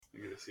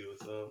see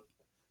what's up.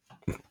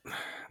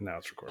 Now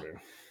it's recording.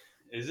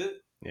 Is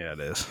it? Yeah, it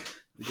is.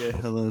 Okay,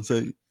 hold on a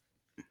second.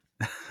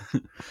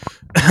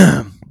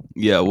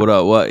 Yeah, what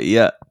up? What?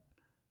 Yeah.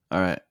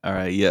 All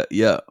right.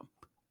 Yeah.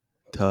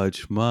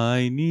 Touch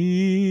my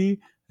knee,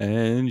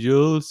 and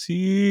you'll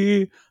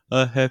see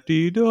a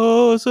hefty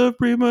dose of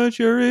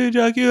premature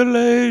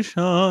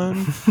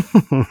ejaculation.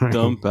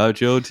 Dump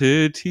out your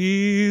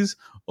titties.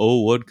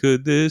 Oh, what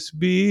could this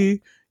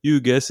be? You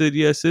guess it.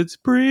 Yes, it's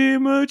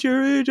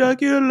premature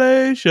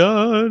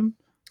ejaculation.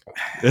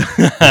 You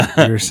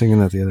were singing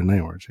that the other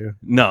night, weren't you?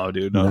 No,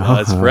 dude, no, No?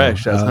 that's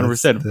fresh. That's Oh,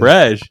 100%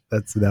 fresh.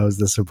 That was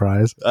the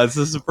surprise. That's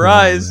a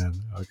surprise. Oh,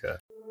 man. Okay.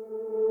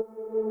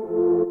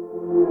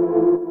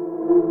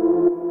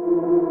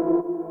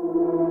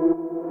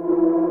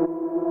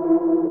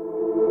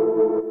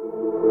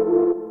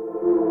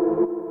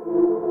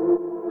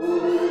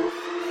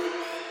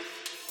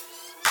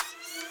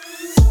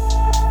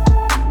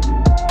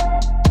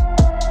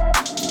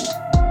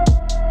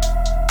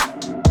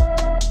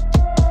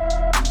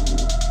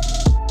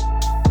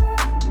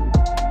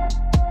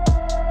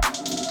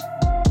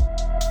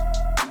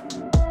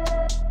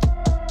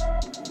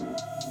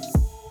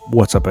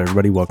 What's up,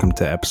 everybody? Welcome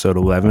to episode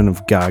 11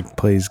 of God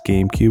Plays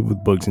GameCube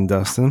with Bugs and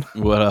Dustin.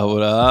 What up?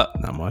 What up?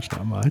 Not much.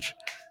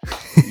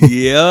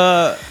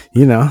 Yeah,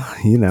 You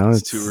know,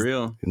 it's too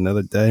real.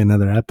 Another day,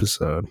 another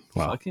episode.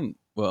 Well,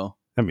 Well,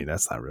 I mean,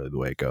 that's not really the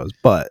way it goes,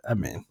 but I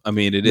mean,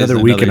 it is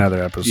another week,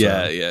 another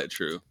episode. Yeah,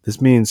 true. This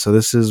means, so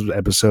this is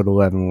episode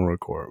 11 we're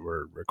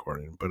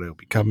recording, but it'll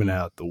be coming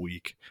out the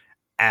week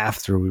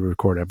after we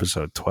record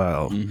episode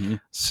 12. Mm-hmm.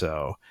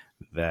 So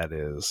that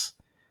is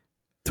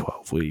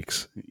 12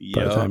 weeks. By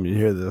Yeah, the time you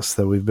hear this,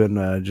 that we've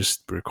been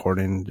just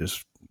recording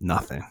just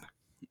nothing.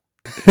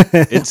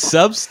 it's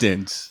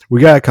substance.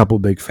 We got a couple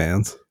big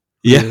fans.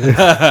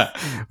 Yeah,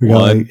 We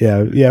got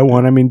One.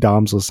 one. I mean,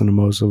 Dom's listened to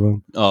most of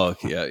them. Oh,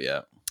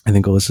 yeah. I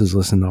think Alyssa's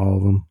listened to all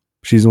of them.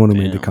 She's the one who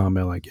made the Damn.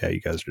 comment like, yeah,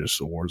 you guys are just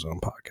a Warzone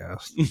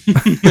podcast.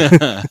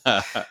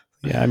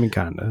 Yeah, I mean,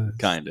 kind of.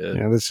 Kinda.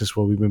 Yeah, that's just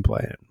what we've been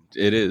playing.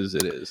 It is.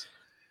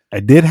 I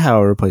did,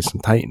 however, play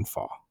some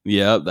Titanfall.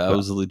 Yeah, that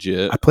was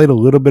legit. I played a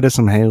little bit of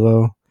some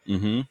Halo.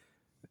 Mm-hmm.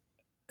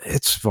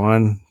 It's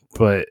fun,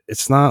 but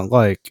it's not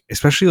like,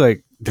 especially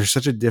like, there's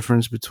such a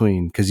difference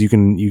between, because you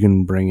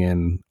can bring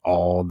in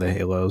all the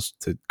Halos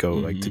to go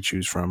like to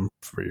choose from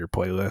for your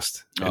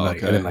playlist, and Oh, like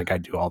okay. and then I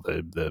do all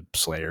the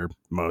Slayer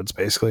modes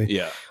basically.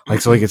 Yeah.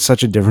 Like, so like it's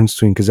such a difference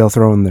between, because they'll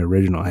throw in the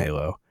original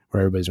Halo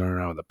where everybody's running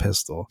around with a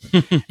pistol,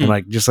 and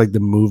like just like the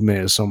movement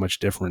is so much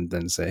different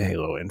than say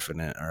Halo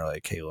Infinite or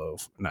like Halo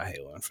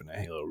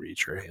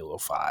Reach or Halo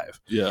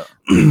 5, Yeah.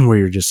 where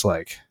you're just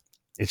like,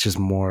 it's just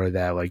more of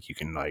that, like you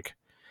can like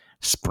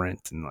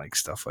sprint and like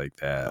stuff like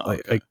that. Oh,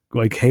 okay.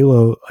 Like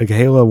Halo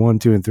 1,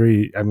 2, and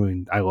 3. I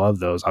mean, I love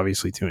those,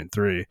 obviously 2 and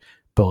 3,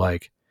 but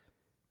like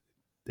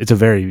it's a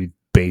very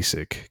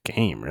basic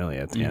game really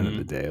at the end of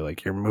the day.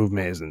 Like your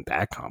movement isn't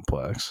that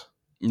complex.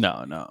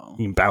 No.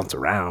 You can bounce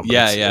around, but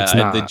Yeah. it's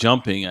not. The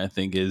jumping, I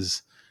think,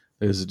 there's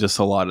just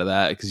a lot of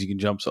that because you can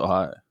jump so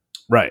high.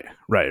 Right.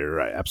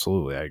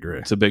 Absolutely, I agree.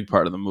 It's a big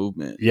part of the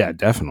movement. Yeah,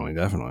 definitely.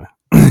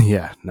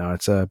 Yeah, no,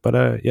 it's yeah,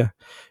 it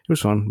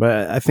was fun.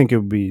 But I think it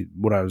would be,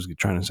 what I was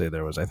trying to say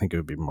there was, I think it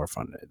would be more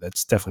fun.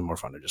 That's definitely more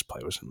fun to just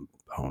play with some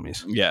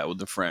homies, Yeah, with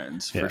the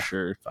friends, for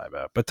sure. vibe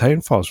out. But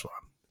Titanfall's fun.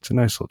 It's a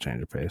nice little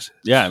change of pace.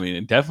 Yeah, I mean,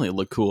 it definitely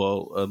looked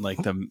cool. Like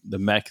the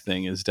mech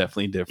thing is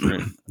definitely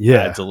different.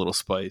 Yeah. Adds a little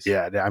spice.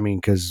 Yeah, I mean,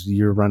 because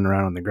you're running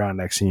around on the ground,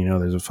 next thing you know,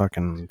 there's a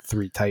fucking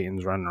 3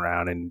 Titans running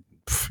around, and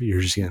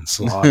you're just getting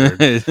slaughtered.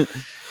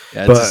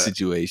 Yeah, it's But, a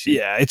situation.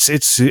 Yeah,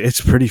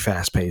 it's pretty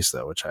fast paced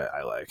though, which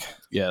I like.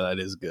 Yeah, that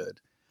is good.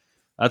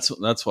 That's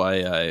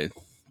why I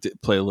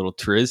did play a little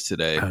Triz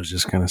today. I was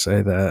just gonna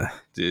say that.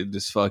 Dude,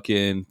 just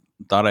fucking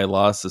thought I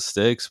lost the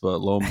sticks, but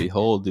lo and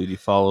behold, dude, you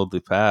followed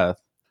the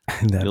path.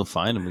 You'll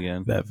find them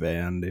again. That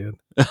van, dude.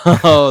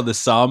 Oh, the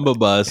Samba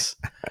bus.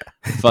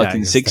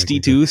 Fucking guess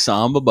 62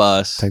 Samba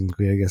bus.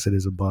 Technically, I guess it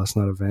is a bus,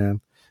 not a van.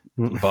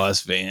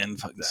 Bus, van,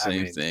 fucking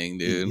same mean, thing,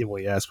 dude.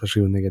 Well, yeah,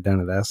 especially when they get down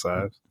to that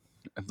side.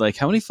 Like,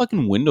 how many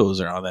fucking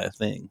windows are on that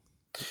thing?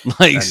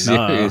 Like,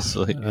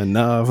 seriously.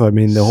 Enough. I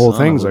mean, the whole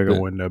Son thing's of like a a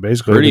bit. window,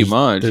 basically. Pretty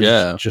much,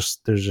 yeah.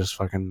 There's just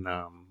fucking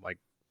like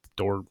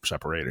door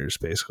separators,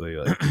 basically,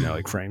 like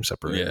like frame Yeah.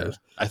 separators.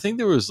 I think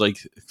there was like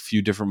a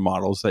few different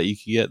models that you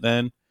could get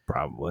then.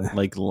 Probably.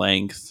 Like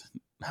length,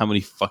 how many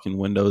fucking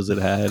windows it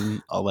had,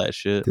 and all that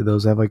shit. Did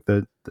those have like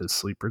the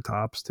sleeper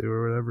tops too,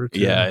 or whatever?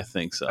 Too? Yeah, I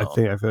think so. I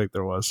feel like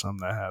there was some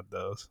that had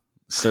those.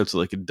 Starts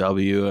with like a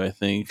W, I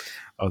think.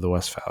 Oh, the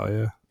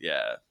Westphalia.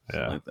 Yeah.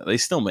 Yeah. Like that. They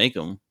still make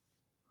them.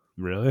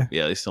 Really?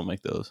 Yeah, they still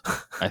make those.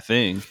 I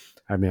think.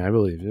 I mean, I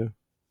believe you.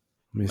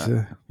 Let me see.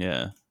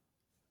 Yeah.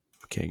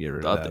 Can't get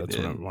rid Thought of that.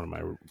 they That's did. one of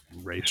my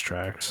race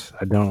tracks.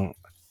 I don't.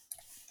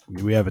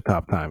 We have a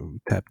top 10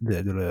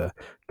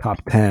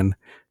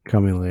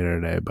 coming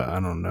later today, but I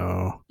don't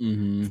know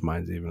Mm-hmm. if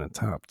mine's even a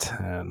top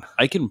 10.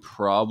 I can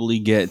probably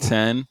get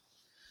 10,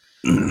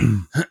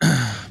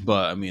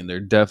 but I mean, they're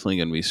definitely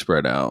going to be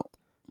spread out.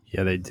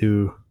 Yeah, they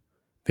do.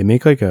 They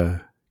make like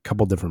a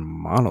couple different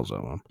models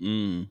of them.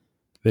 Mm.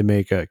 They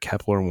make a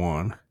Kepler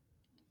 1,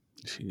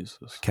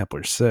 Jesus.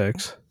 Kepler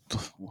 6.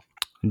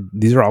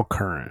 These are all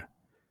current,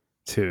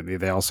 too.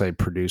 They all say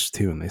produced,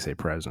 too, and they say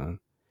present.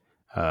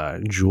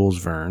 Jules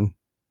Verne.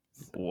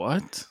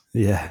 What?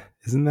 Yeah.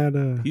 Isn't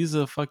that He's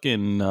a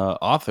fucking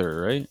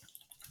author, right?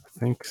 I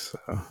think so.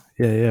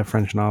 Yeah,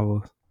 French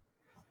novelist.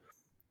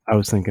 I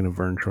was thinking of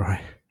Verne Troy.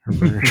 Or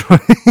Verne Troy.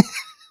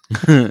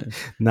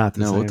 Not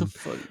the No, same. what the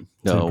fuck?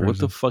 No, what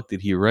the fuck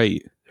did he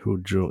write? Who,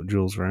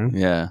 Jules Verne?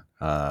 Yeah.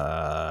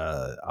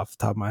 Off the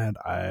top of my head,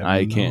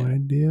 I have can't. no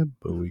idea,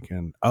 but we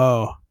can.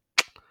 Oh.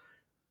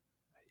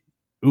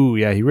 Ooh,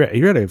 yeah, he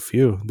read a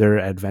few. They're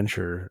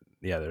adventure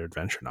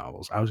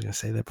novels. I was going to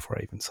say that before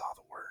I even saw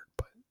the word,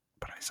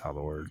 but I saw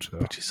the word. So.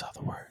 But you saw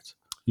the words.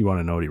 You want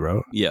to know what he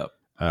wrote? Yep.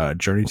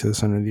 Journey to the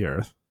Center of the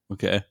Earth.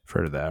 Okay. I've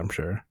heard of that, I'm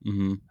sure.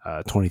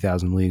 Mm-hmm.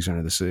 20,000 Leagues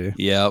Under the Sea.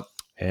 Yep.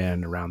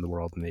 And Around the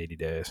World in 80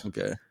 Days.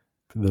 Okay.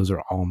 Those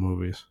are all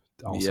movies.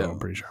 Also, Yeah. I'm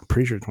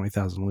pretty sure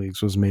 20,000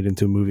 Leagues was made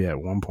into a movie at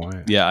one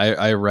point. Yeah,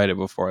 I read it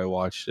before I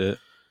watched it.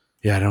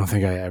 Yeah, I don't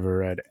think I ever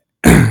read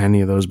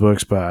any of those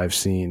books, but I've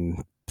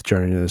seen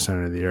Journey to the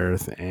Center of the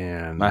Earth,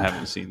 and I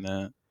haven't seen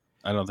that.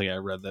 I don't think I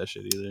read that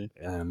shit either.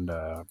 And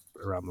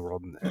Around the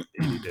World in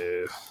 80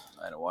 Days.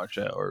 I didn't watch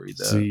that or read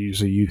that. So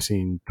you've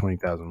seen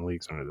 20,000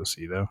 Leagues Under the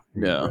Sea, though?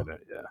 Yeah. Read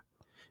it?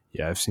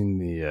 Yeah. I've seen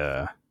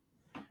the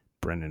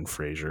Brendan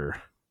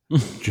Fraser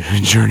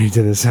Journey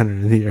to the Center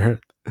of the Earth.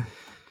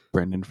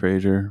 Brendan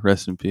Fraser,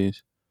 rest in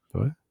peace.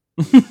 What?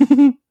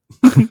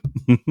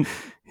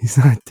 He's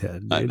not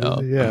dead. Dude. I know.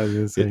 Yeah, I was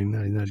gonna say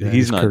no, he's not dead.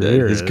 He's not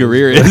dead. His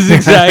career is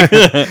exactly.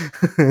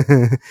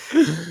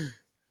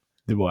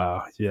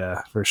 Wow.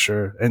 Yeah, for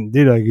sure. And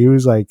dude, like he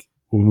was like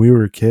when we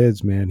were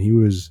kids, man, he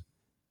was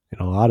in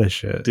a lot of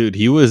shit. Dude,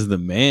 he was the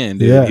man,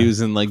 dude. Yeah. He was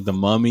in like The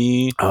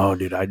Mummy. Oh,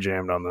 dude, I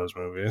jammed on those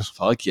movies.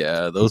 Fuck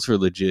yeah, those were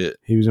legit.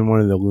 He was in one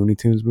of the Looney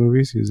Tunes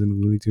movies. He was in the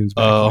Looney Tunes.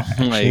 Oh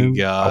my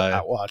god,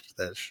 I watched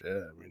that shit.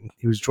 I mean,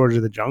 he was George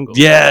of the Jungle.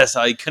 Yes,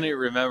 I couldn't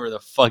remember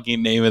the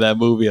fucking name of that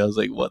movie. I was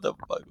like, what the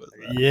fuck was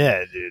that?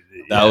 Yeah, dude.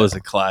 That was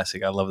a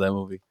classic. I love that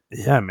movie.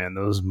 Yeah, man,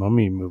 those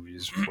Mummy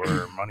movies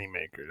were money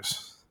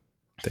makers.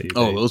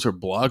 Those were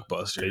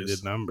blockbusters. They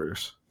did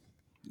numbers.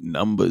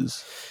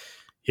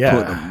 Yeah.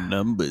 Put them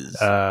numbers.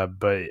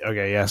 But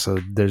okay, yeah. So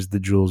there's the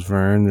Jules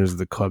Verne, there's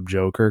the Club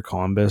Joker,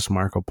 Columbus,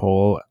 Marco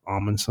Polo,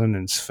 Amundsen,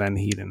 and Sven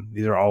Hedin.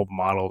 These are all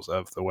models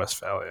of the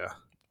Westphalia.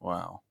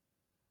 Wow.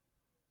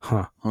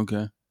 Huh.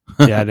 Okay.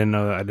 Yeah, I didn't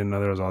know that. I didn't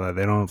know there was all that.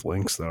 They don't have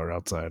links though, or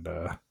outside.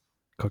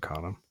 Click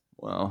on them.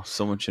 Wow,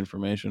 so much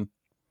information.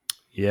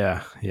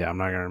 Yeah. I'm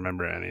not gonna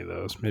remember any of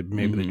those.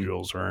 Maybe the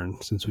Jules Verne,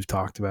 since we've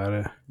talked about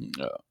it.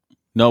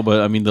 No,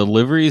 but I mean the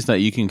liveries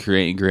that you can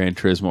create in Gran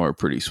Turismo are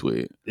pretty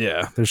sweet.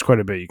 Yeah, there's quite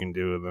a bit you can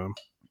do with them.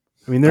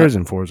 I mean, there is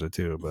in Forza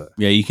too, but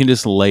yeah, you can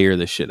just layer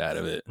the shit out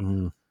of it.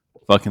 Mm-hmm.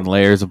 Fucking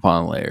layers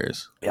upon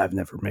layers. Yeah, I've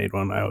never made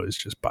one. I always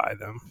just buy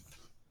them.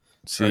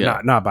 So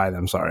not buy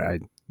them.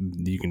 Sorry,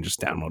 you can just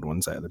download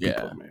ones that other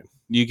people have made.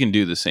 You can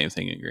do the same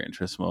thing in Gran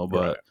Turismo,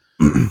 but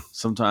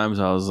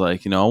sometimes I was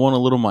like, I want a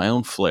little my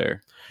own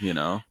flair.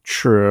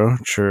 True.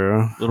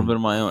 A little bit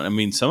of my own. I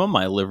mean, some of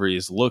my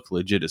liveries look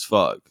legit as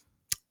fuck.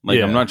 Like,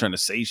 I'm not trying to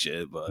say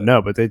shit, but...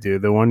 No, but they do.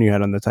 The one you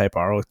had on the Type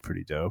R looked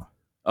pretty dope.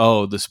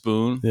 Oh, the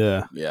spoon?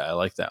 Yeah. Yeah, I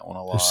like that one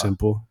a lot. It's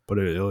simple, but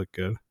it looked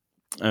good.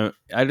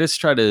 I just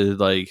try to,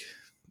 like,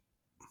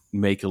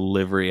 make a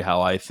livery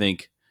how I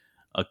think,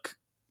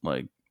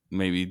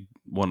 maybe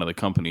one of the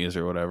companies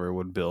or whatever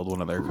would build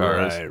one of their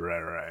cars.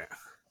 Right.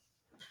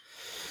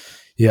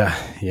 Yeah.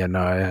 No,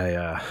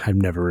 I've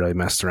never really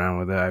messed around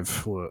with it.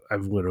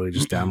 I've literally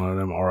just downloaded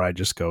them, or I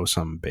just go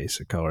some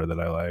basic color that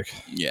I like.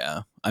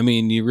 Yeah, I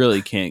mean, you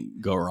really can't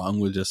go wrong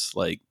with just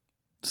like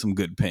some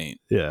good paint.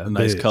 Yeah, a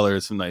nice color,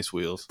 some nice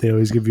wheels. They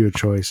always give you a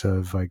choice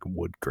of like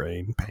wood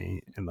grain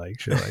paint and like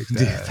shit like that.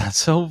 Dude, that's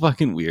so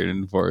fucking weird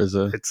in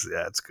Forza.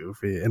 It's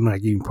goofy, and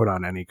like you can put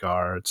on any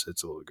car. It's a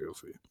little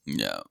goofy.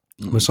 Yeah,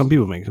 but some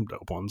people make some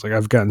dope ones. Like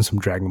I've gotten some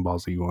Dragon Ball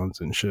Z ones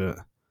and shit.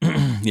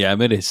 Yeah, I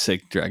made a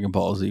sick Dragon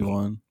Ball Z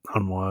one.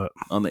 On what?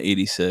 On the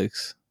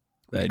 86.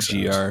 That Makes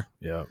GR. sense.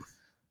 Yeah.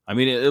 I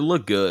mean, it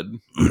looked good.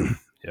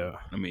 Yeah.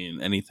 I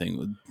mean, anything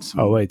with...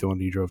 Oh, wait, the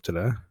one you drove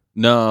today?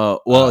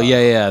 No. Well,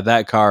 yeah,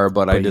 that car,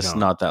 but I just... don't.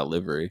 Not that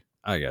livery.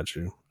 I got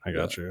you.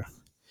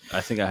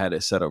 I think I had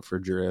it set up for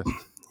drift.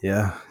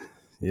 Yeah.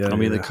 I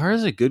mean, the car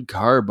is a good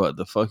car, but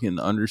the fucking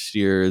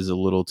understeer is a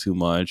little too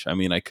much. I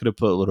mean, I could have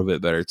put a little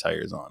bit better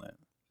tires on it.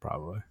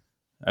 Probably.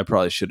 I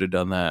probably should have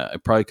done that. I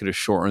probably could have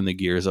shortened the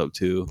gears up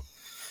too.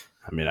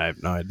 I mean, I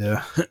have no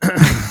idea.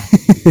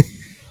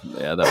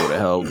 Yeah, that would have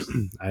helped.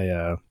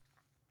 I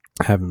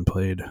haven't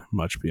played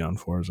much beyond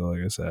Forza, like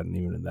I said, and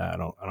even in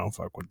that, I don't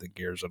fuck with the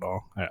gears at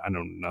all. I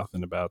know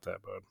nothing about that,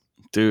 but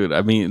dude,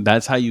 I mean,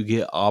 that's how you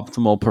get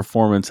optimal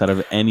performance out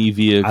of any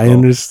vehicle. I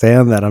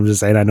understand that. I'm just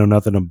saying I know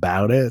nothing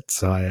about it,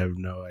 so I have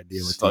no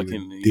idea what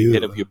fucking do.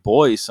 Hit up your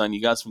boy, son.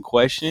 You got some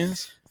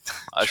questions?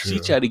 I'll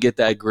teach you how to get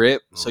that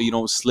grip so you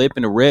don't slip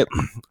and rip.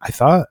 I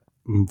thought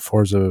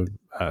Forza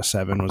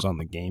 7 was on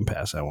the Game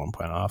Pass at one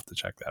point. I'll have to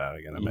check that out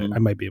again. Mhm. I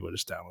might be able to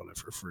just download it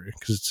for free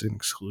because it's an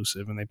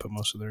exclusive, and they put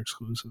most of their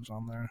exclusives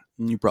on there.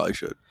 You probably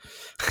should.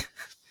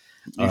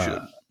 You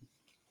should.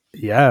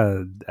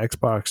 Yeah,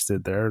 Xbox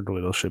did their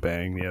little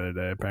shebang the other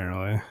day.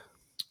 Apparently,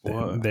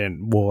 What?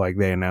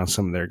 they announced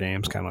some of their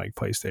games, kind of like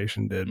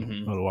PlayStation did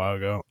Mhm. a little while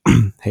ago.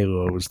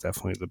 Halo was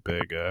definitely the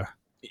big.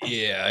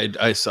 Yeah,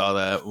 I saw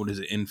that. What is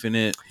it?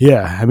 Infinite.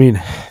 Yeah, I mean,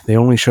 they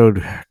only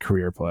showed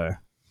career play,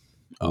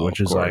 Oh, which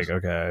of is course.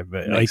 like okay,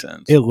 but Makes like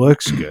sense. it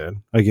looks good.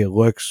 Like it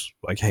looks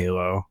like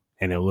Halo,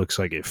 and it looks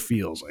like it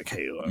feels like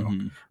Halo.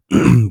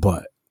 Mhm.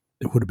 But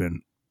it would have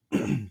been.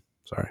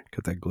 Sorry,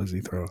 got that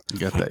glizzy throat. You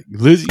got that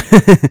Lizzie.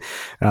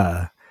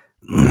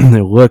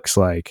 It looks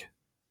like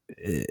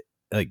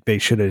they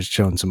should have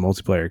shown some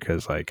multiplayer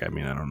because, like, I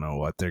mean, I don't know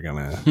what they're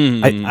gonna.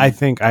 I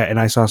think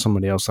I saw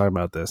somebody else talking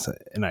about this,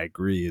 and I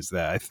agree. Is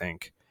that I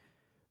think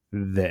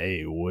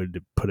they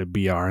would put a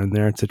BR in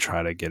there to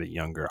try to get a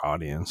younger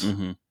audience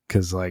Mhm.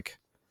 because, like,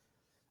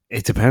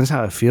 it depends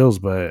how it feels,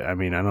 but I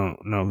mean, I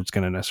don't know if it's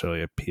gonna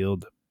necessarily appeal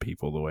to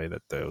people the way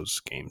that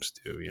those games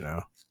do. You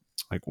know,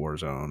 like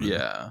Warzone,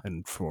 Yeah.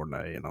 and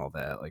Fortnite and all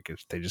that. Like,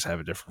 they just have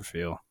a different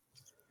feel.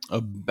 A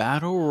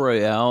battle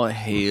royale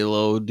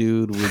Halo,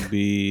 dude, would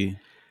be.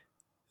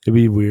 It'd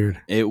be weird.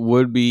 It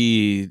would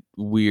be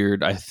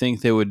weird. I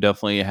think they would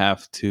definitely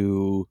have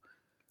to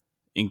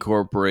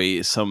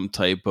incorporate some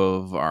type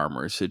of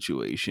armor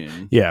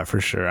situation. Yeah, for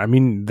sure. I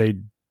mean, they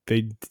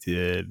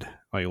did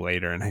like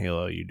later in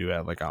Halo. You do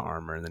have like an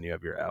armor, and then you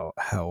have your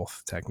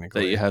health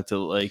technically. That you have to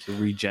like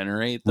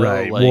regenerate, though.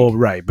 Right. Like, Well,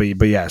 right. But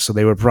yeah. So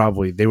they would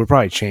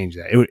probably change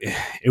that.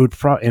 It would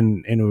probably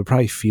and it would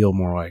probably feel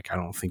more like I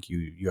don't think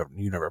you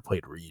never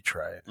played Reach,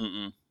 right?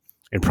 mm-mm.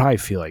 It'd probably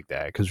feel like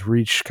that because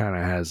Reach kind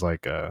of has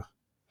like a.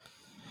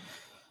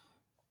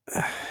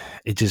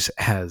 It just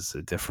has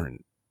a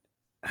different.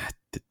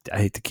 I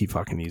hate to keep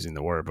fucking using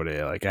the word, but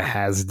it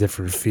has a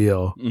different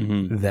feel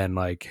Mhm. than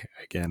like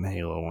again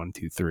Halo 1,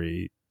 2,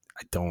 3.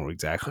 I don't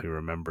exactly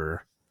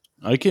remember.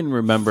 I can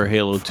remember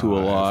Halo 2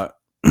 a 5. lot.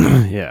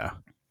 Yeah,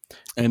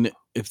 And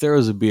if there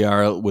was a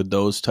BR with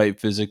those type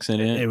physics in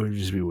it it, would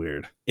just be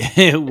weird.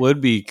 it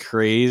would be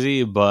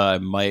crazy, but I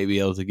might be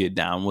able to get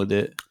down with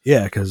it.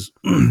 Yeah, because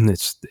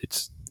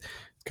it's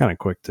kind of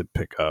quick to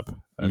pick up.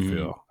 I Mhm.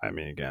 feel. I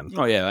mean, again,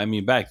 Oh, yeah. I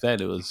mean, back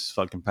then it was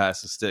fucking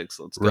pass the sticks.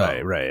 Let's go.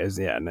 right.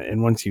 Yeah,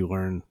 and once you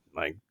learn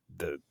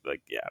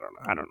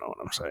I don't know what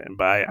I'm saying,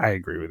 but I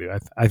agree with you.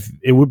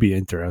 It would be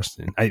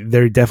interesting.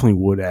 There definitely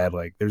would add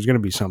like there's going to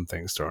be some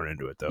things thrown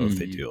into it though if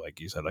they Mhm. do like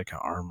you said like an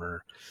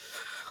armor,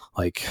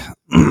 like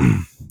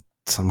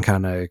some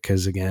kind of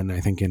because again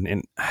I think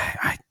in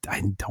I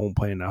don't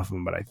play enough of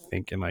them, but I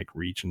think in like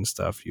Reach and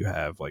stuff you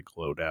have like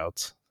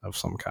loadouts of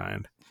some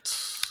kind.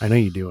 I know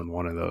you do in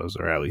one of those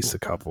or at least a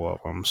couple of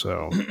them.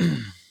 So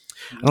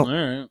All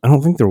right. I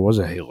don't think there was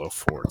a Halo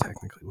 4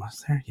 technically.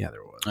 Was there? Yeah,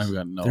 there was. I've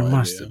got no There idea.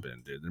 must have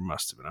been, dude. There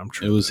must have been. I'm It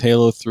tripping. was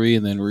Halo 3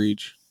 and then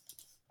Reach.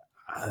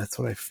 That's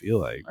what I feel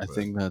like. I but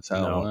think that's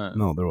how it went.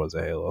 no, there was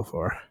a Halo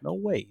 4. No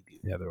way, dude.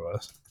 Yeah, there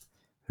was.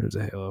 There's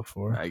a Halo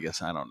 4. I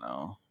guess I don't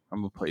know.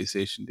 I'm a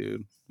PlayStation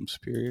dude. I'm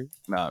superior.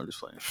 No, I'm just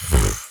playing.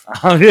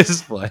 I'm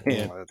just playing.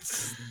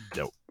 That's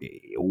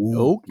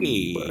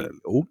Okay. but-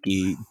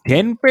 Okay.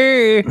 10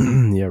 per.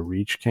 yeah,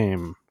 Reach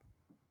came.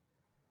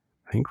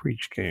 I think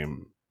Reach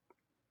came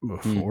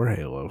before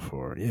Halo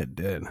 4. Yeah, it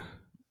did.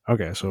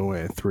 Okay, so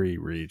wait, 3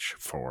 Reach,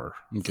 4,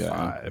 Okay.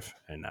 5,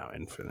 and now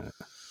Infinite.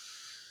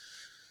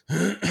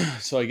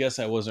 So I guess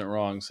I wasn't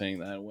wrong saying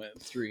that I went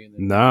 3 and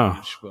then No.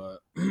 Reach, but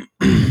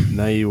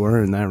No, you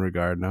were in that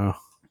regard. No.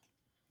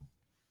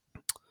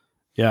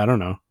 Yeah, I don't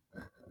know.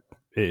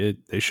 They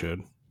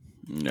should.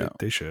 no.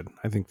 They should.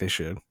 I think they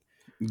should.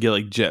 Get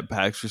like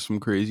jetpacks or some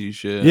crazy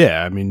shit.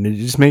 Yeah, I mean, they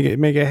just make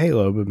a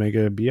Halo, but make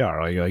it a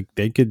BR. Like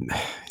they could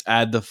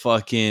Add the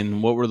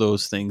fucking, what were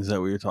those things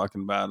that we were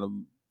talking about?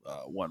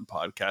 One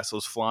podcast,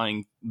 those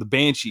flying, the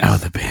Banshees. Oh,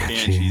 the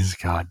Banshees.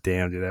 God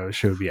damn, dude, that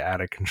should be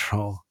out of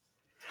control.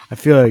 I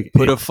feel like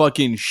Put a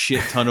fucking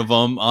shit ton of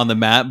them on the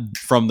map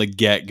from the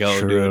get go,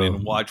 True. dude,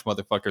 and watch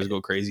motherfuckers go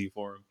crazy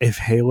for them. if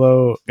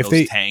Halo,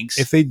 Those tanks.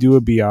 if they do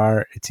a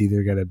BR, it's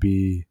either gonna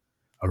be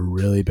a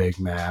really big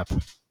map.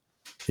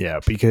 Yeah,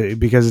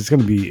 because it's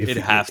gonna be. It'd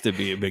have to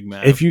be a big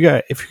map. If you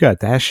got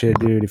that shit,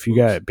 dude. If you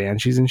got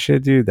Banshees and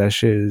shit, dude, that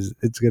shit is.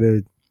 It's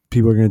gonna.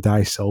 People are gonna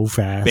die so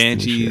fast. and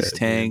Banshees, shit,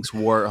 tanks,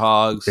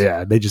 warthogs. dude.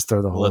 Yeah, they just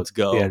throw the whole. Let's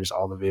go. Yeah, just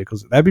all the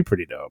vehicles. That'd be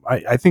pretty dope.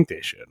 I think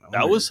they should.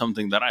 That was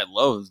something that I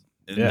loved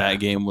in Yeah. that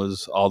game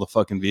was all the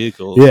fucking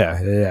vehicles. Yeah.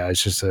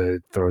 It's just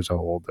it throws a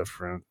whole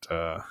different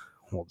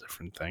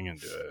thing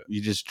into it.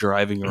 You just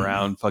driving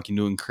around, fucking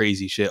doing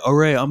crazy shit. All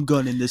right, I'm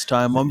gunning this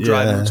time. I'm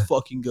driving. Yeah. Let's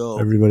fucking go.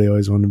 Everybody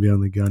always wanted to be on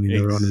the gun. You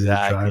never wanted to be a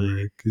Exactly.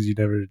 driver because you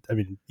never. I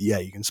mean, yeah,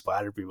 you can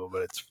splatter people,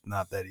 but it's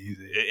not that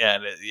easy. Yeah,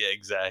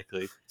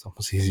 exactly. It's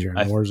almost easier in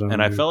I- Warzone.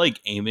 And I dude. felt like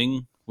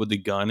aiming with the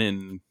gun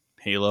in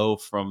Halo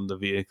from the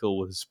vehicle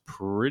was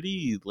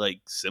pretty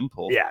like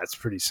simple. Yeah, it's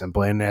pretty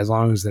simple, and as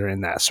long as they're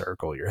in that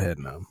circle, you're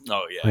hitting them.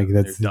 Oh yeah, Like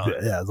that's they're done.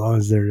 yeah. As long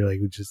as they're like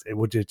just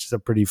it's just a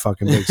pretty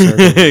fucking big circle.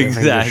 That thing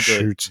Exactly. just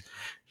shoots,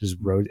 just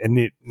road, and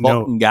it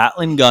Fucking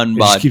Gatling gun, it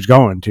just bud. keeps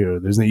going too.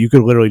 There's no, you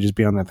could literally just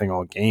be on that thing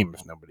all game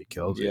if nobody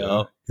kills you.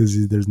 Yeah.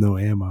 because there's no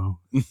ammo.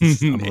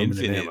 It's unlimited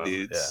Infinite, ammo.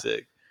 dude. Yeah.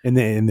 Sick. And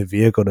the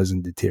vehicle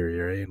doesn't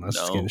deteriorate unless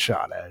it's No. getting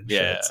shot at. and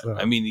Yeah. shit, so.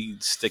 I mean, you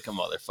stick a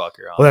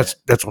motherfucker on. Well, it.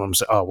 that's what I'm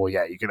saying. Oh, well,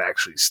 yeah, you could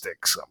actually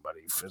stick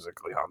somebody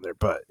physically on there,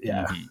 but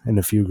yeah, Mhm. and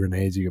a few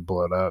grenades you could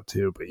blow it up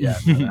too. But yeah,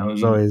 no,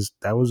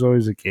 that was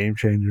always a game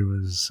changer.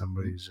 Was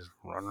somebody's just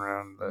running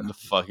around the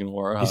fucking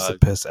used to warhog.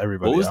 piss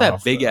everybody. What was that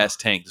off, big though. ass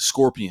tank? The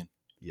Scorpion.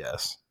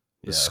 Yes,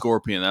 The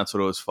Scorpion. That's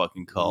what it was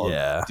fucking called.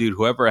 Yeah. Dude,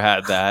 whoever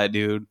had that,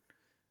 dude,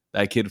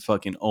 that kid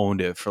fucking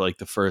owned it for like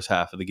the first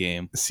half of the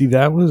game. See,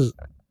 that was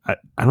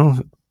I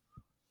don't.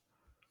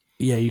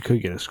 Yeah, you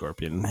could get a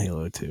Scorpion in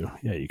Halo 2.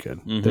 Yeah, you could.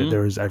 Mhm.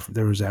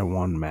 There was that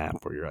one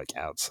map where you're like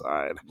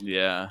outside.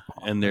 Yeah,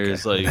 and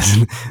there's Okay.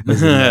 like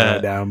Doesn't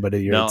narrow down, but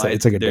no,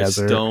 it's like a there's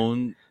desert.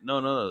 stone.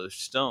 No, there's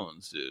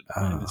stones, dude.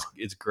 Oh.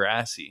 It's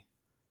grassy.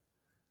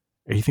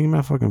 Are you thinking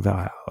about fucking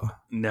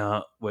Valhalla?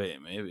 No,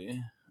 wait, maybe.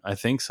 I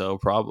think so,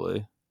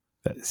 probably.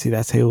 See,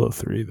 that's Halo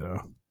 3 though.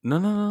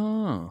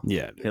 No.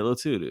 Yeah, Halo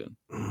 2, dude.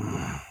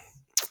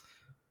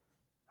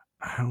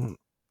 I don't.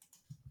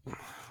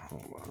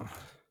 Hold on.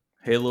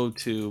 Halo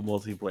 2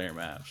 multiplayer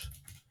maps.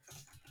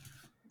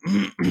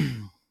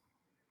 And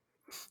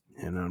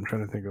I'm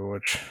trying to think of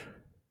which.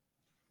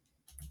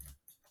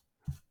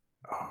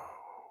 Oh,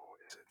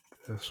 is it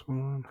this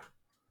one?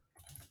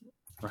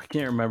 I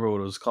can't remember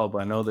what it was called,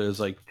 but I know there's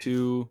like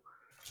 2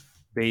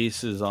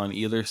 bases on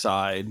either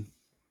side.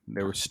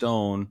 There were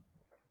stone.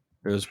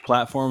 There's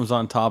platforms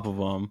on top of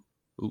them.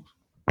 Oops.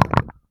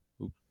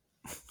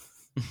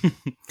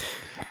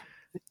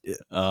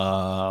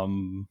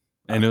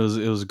 And it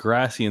was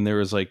grassy, and there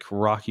was like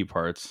rocky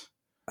parts,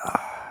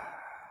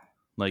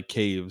 like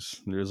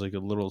caves. There's like a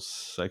little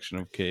section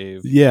of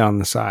cave. Yeah, on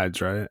the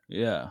sides, right?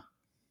 Yeah.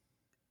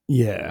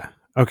 Yeah.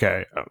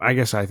 Okay. I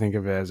guess I think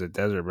of it as a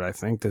desert, but I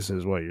think this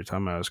is what you're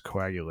talking about is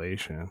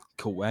coagulation.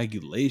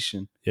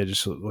 Coagulation. Yeah,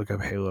 just look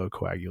up Halo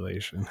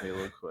coagulation.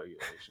 Halo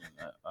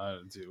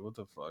coagulation. Dude, what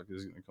the fuck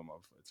is gonna come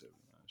up if I type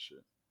in that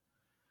shit?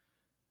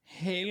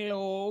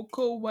 Halo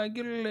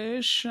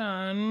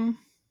coagulation.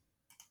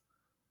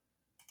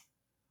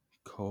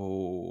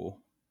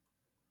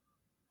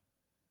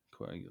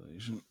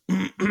 Coagulation.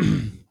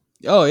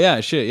 Oh yeah,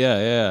 shit.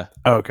 Yeah.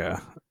 Okay.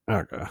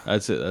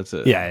 That's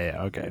it. Yeah.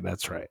 Okay,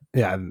 that's right.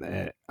 Yeah,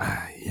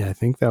 yeah. I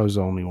think that was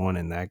the only one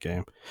in that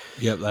game.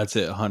 Yep, that's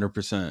it.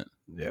 100%.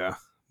 Yeah.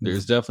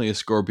 There's definitely a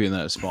scorpion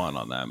that spawned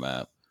on that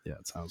map. Yeah,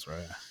 it sounds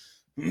right.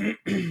 Midship.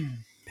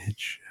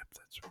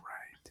 That's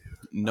right,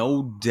 dude.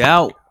 No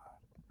doubt.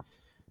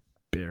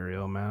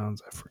 Burial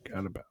mounds. I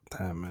forgot about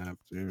that map,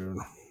 dude.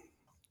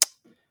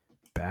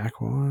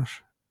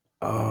 Backwash.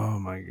 Oh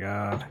my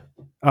god.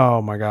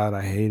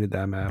 I hated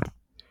that map.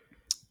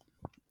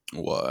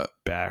 What?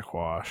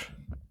 Backwash.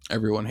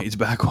 Everyone hates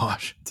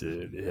backwash.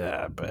 Dude,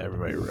 yeah, but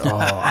everybody. Oh,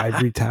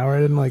 Ivory Tower. I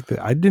didn't like that.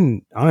 I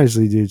didn't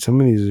honestly, dude. Some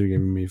of these are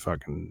giving me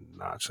fucking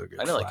not so good.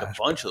 I know like a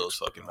bunch of flashbacks. those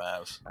fucking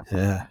maps.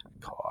 Yeah,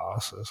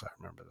 Colossus. I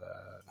remember that.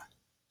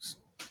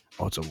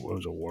 Oh, it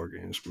was a War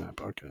Games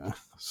map. Okay,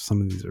 some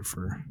of these are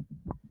for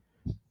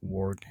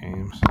War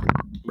Games,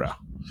 bro.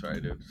 Sorry,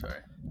 dude.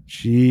 Sorry.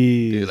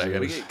 Jeez, Dude, I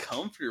gotta get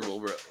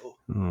comfortable, bro.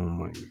 Oh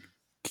my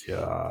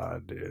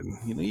god, dude.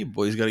 You know you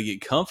boys gotta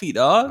get comfy,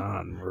 dog.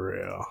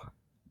 Unreal.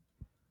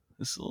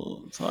 It's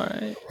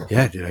alright.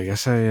 Yeah, dude. I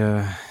guess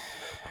yeah,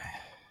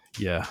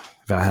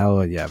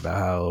 Valhalla. Yeah,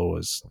 Valhalla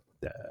was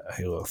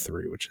Halo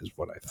 3, which is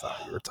what I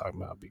thought you were talking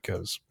about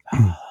because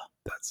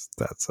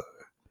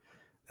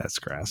that's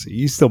grassy.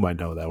 You still might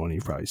know that one.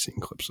 You've probably seen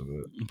clips of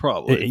it.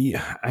 Probably.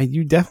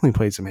 You definitely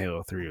played some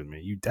Halo 3 with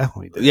me. You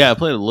definitely did. Yeah, I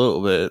played a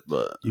little bit,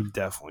 but You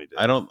definitely did.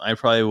 I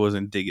probably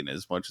wasn't digging it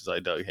as much as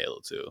I dug Halo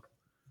 2.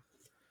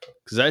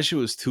 Cause that shit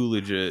was too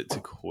legit to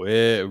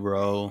quit,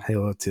 bro.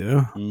 Halo 2?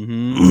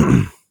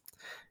 Mm-hmm.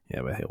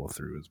 Yeah, but Halo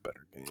 3 was a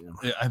better game.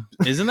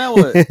 Isn't that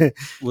what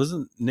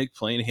wasn't Nick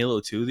playing Halo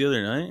 2 the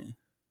other night?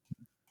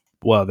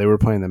 Well, they were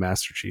playing the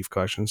Master Chief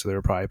Collection, so they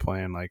were probably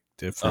playing like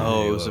different.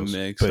 Oh, it was a Halos.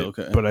 mix. But,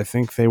 Okay. but I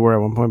think they were at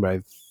one point.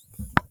 But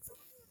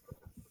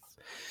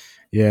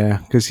yeah,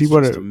 because he It's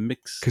would just a have.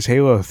 mix. Because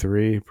Halo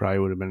 3 probably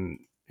would have been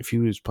if he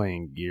was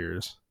playing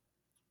Gears.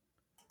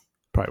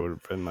 Probably would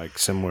have been like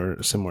similar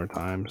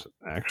times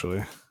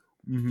actually.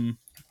 Mm-hmm.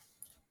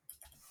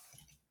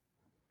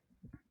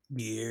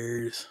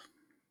 Years.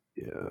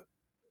 Yeah.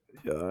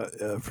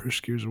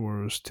 First Gears of War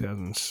was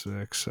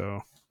 2006,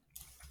 so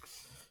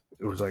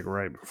it was like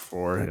right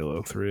before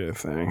Halo 3, I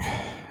think.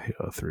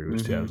 Halo 3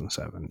 was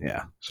 2007.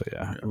 Yeah. So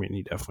yeah, I mean,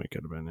 he definitely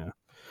could have been.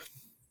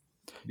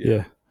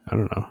 Yeah. I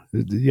don't know.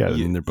 Yeah, I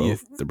mean, they're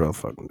both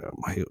fucking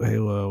dope.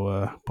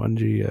 Halo,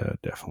 Bungie,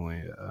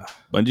 definitely.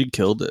 Bungie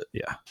killed it.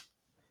 Yeah.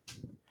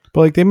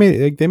 But like they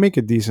make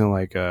a decent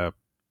like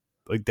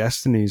like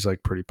Destiny's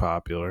like pretty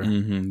popular.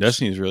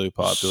 Destiny's really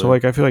popular. So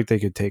like I feel like they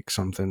could take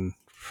something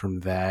from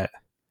that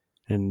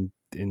and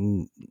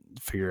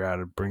figure out how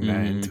to bring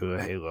that into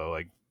a Halo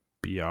like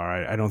BR.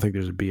 I don't think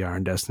there's a BR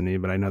in Destiny,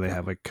 but I know they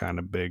have like kind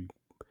of big,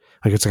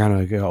 like it's kind of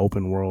like an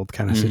open world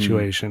kind of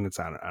situation. It's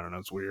I don't know,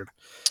 it's weird.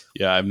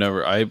 Yeah,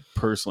 I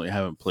personally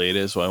haven't played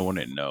it, so I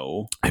wouldn't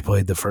know. I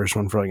played the first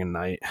one for like a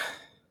night.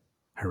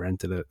 I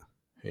rented it.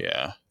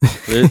 Yeah,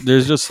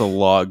 there's just a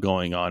lot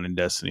going on in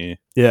Destiny.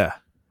 Yeah,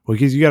 well,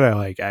 because you gotta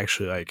like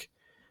actually like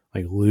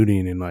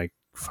looting and like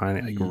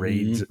finding like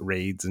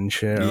raids and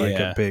shit. Or, like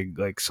a big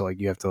like so like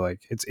you have to like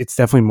it's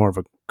definitely more of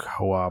a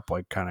co-op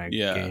like kind of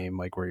game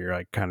like where you're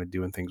like kind of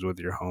doing things with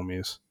your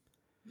homies.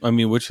 I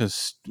mean, which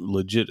is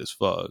legit as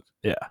fuck.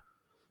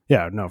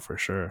 Yeah, no, for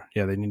sure.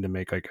 Yeah, they need to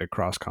make like a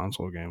cross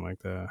console game like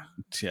that.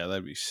 Yeah,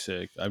 that'd be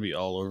sick. I'd be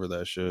all over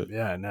that shit.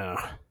 Yeah, I know.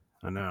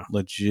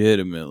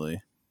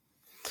 Legitimately.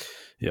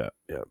 Yeah.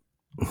 I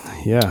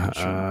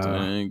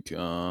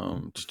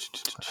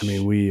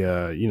mean, we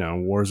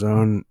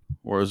Warzone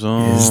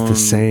is the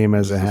same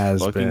as it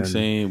has been.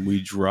 Same.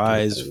 We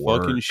dry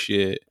fucking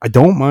shit. I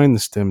don't mind the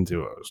Stim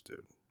duos, dude.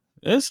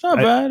 It's not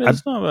bad.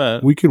 It's not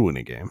bad. We could win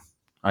a game.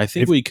 I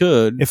think we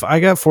could. If I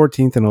got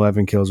 14th and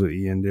 11 kills with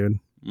Ian, dude,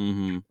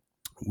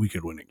 we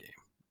could win a game.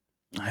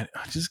 I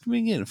just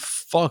been getting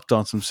fucked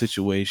on some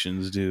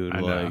situations, dude.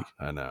 I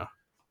know.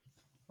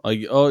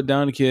 Like, oh,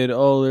 down a kid.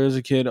 Oh, there's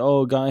a kid.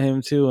 Oh, got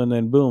him too. And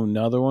then boom,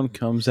 another one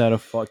comes out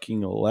of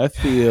fucking left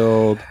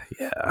field.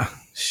 Yeah.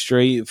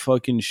 Straight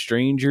fucking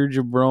stranger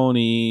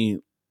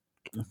jabroni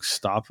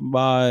stopping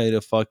by to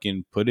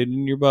fucking put it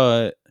in your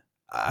butt.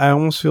 I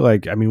almost feel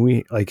like, I mean,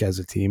 we like as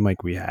a team,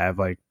 like we have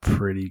like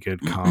pretty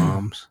good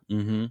comms,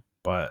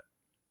 but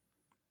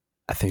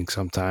I think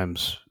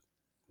sometimes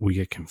we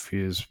get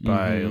confused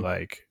by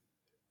like,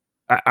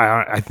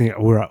 I think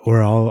we're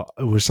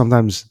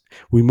sometimes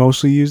we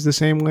mostly use the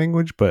same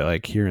language, but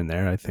like here and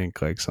there, I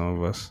think like some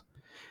of us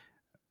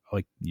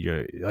like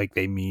you're like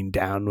they mean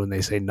down when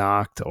they say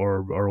knocked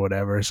or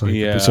whatever. So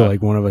so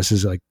like one of us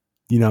is like,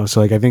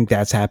 so like I think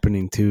that's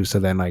happening too. So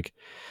then like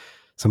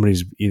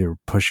somebody's either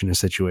pushing a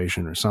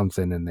situation or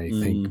something, and they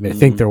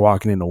think they're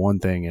walking into one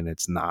thing and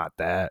it's not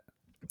that.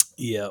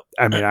 Yeah,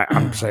 I mean,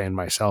 I'm saying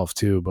myself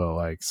too, but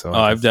like, so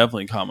I've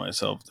definitely caught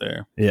myself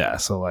there. Yeah,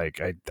 so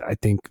like, I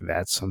think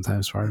that's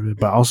sometimes part of it,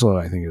 but also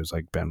I think it was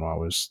like Benoit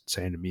was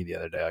saying to me the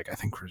other day, like I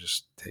think we're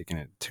just taking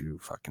it too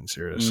fucking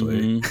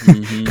seriously.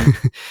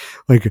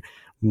 Like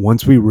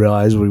once we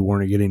realized we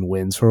weren't getting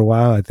wins for a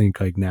while, I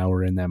think like now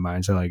we're in that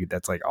mindset, like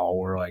that's like all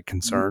we're like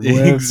concerned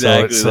with.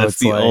 Exactly, so that's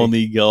the like,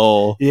 only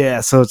goal.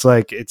 Yeah, so it's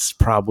like it's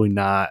probably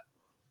not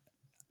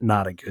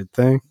a good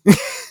thing.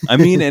 I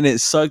mean, and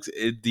it sucks.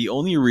 The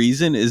only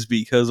reason is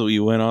because we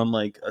went on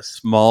like a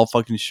small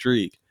fucking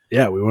streak.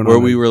 Yeah, we went where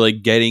we were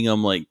like getting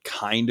them like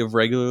kind of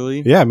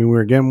regularly. Yeah, I mean, we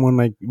were getting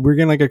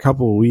like a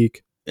couple a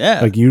week. Yeah,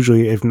 like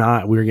usually, if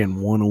not, we were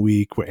getting one a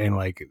week, and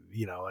like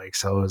like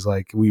so it was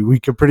like we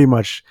could pretty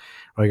much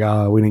like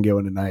we didn't get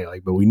one tonight,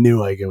 like but we knew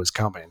like it was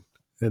coming.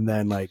 And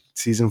then like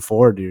season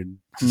 4, dude,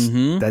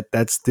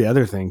 that's the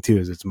other thing too,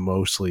 is it's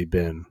mostly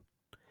been.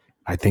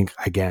 I think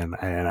again,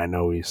 and I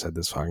know we said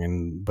this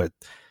fucking, but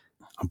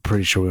I'm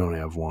pretty sure we only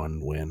have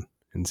one win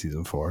in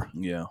season 4.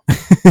 Yeah,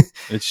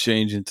 it's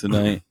changing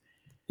tonight.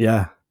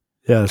 Yeah,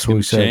 that's what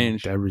we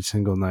said every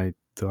single night.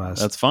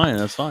 That's fine.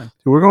 Dude,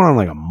 we're going on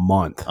like a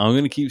month. I'm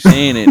gonna keep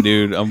saying it,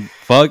 dude.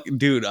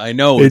 Dude. I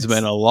know it's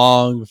been a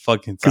long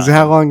fucking time. Because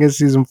how long has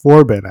season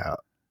 4 been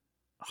out?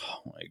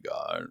 Oh my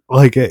god!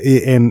 Like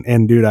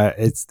and dude, I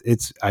bet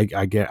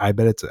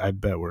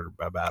we're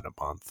about a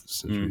month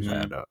since we've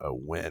had a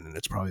win, and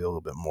it's probably a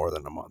little bit more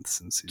than a month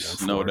since season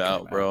 4. No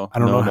doubt, bro. I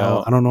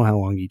don't know how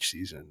long each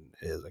season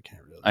is. I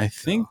can't really. I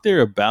think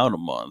they're about a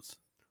month.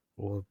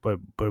 Well, but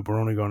we're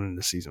only going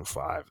into season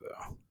 5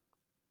 though,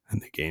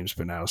 and the game's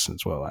been out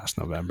since last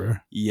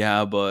November.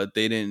 Yeah, but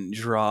they didn't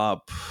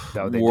drop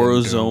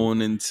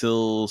Warzone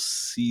until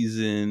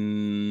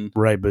season.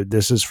 Right, but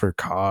this is for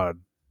COD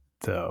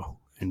though.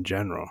 In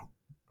general,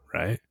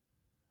 right?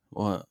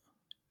 What?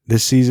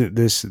 This season,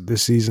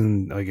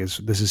 like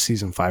this is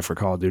season 5 for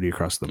Call of Duty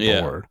across the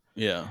board.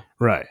 Yeah.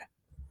 Right.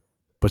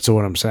 But so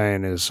what I'm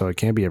saying is, so it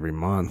can't be every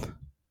month.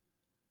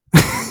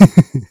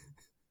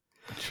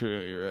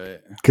 True, you're right.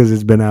 Because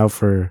it's been out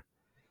for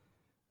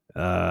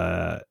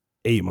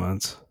 8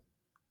 months.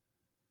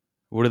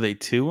 What are they?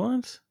 2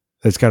 months?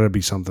 It's got to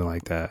be something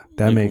like that.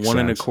 That like makes 1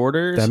 sense.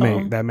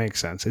 1.25. That makes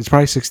sense. It's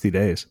probably 60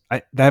 days.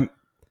 I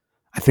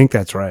think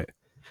that's right.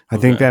 I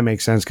think that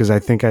makes sense because I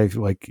think I've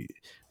like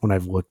when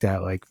I've looked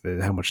at like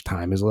how much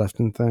time is left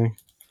in thing.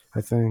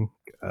 I think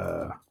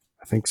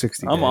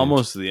 60. I'm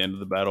almost to the end of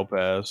the battle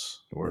pass.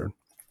 Word.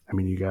 I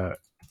mean, you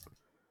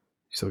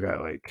still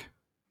got like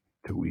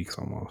 2 weeks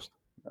almost.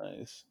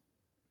 Nice.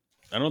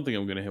 I don't think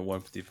I'm gonna hit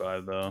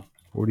 155 though.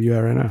 What are you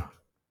at right now?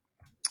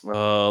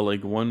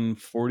 Like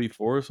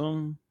 144 or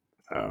something.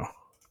 Oh,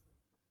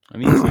 I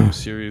need some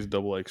serious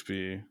double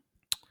XP.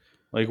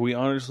 Like we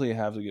honestly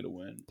have to get a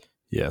win.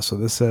 Yeah. So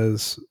this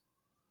says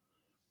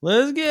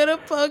Let's get a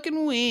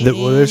fucking win.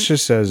 Well, this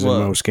just says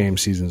What? in most game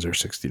seasons are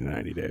 60 to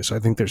 90 days. So I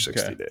think they're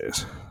 60 Okay.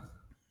 days.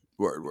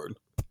 Word.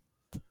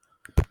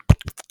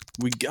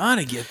 We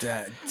gotta get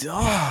that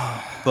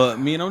done. But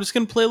me and I'm just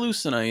gonna play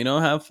loose tonight,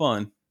 have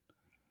fun.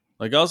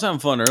 Like I was having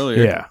fun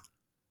earlier. Yeah.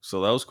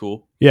 So that was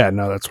cool. Yeah,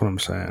 no, that's what I'm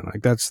saying.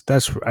 Like that's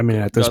I mean,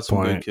 at this Got some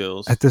good point,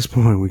 kills.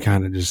 we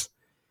kind of just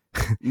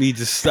Need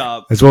to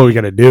stop. that's what we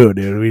got to do,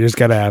 dude. We just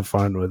got to have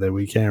fun with it.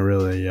 We can't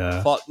really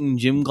Fucking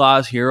gym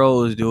class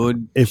heroes,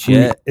 dude. if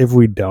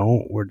we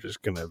don't, we're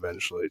just going to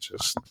eventually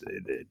just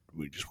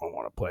we just won't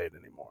want to play it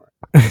anymore.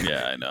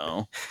 Yeah, I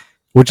know.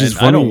 Which is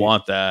funny. I don't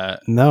want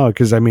that. No,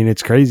 because I mean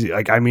it's crazy.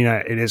 Like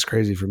it is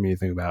crazy for me to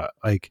think about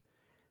like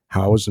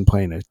how I wasn't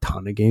playing a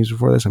ton of games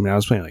before this. I mean I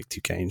was playing like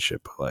 2K and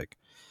shit, but like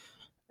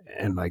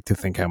and like to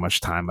think how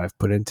much time I've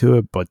put into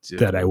it, but Dude.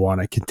 that I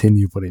want to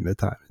continue putting the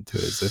time into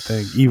it is the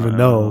thing. Even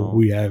though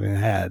we haven't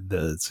had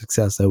the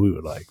success that we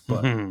would like,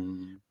 but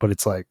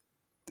it's like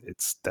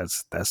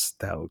that's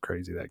how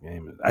crazy that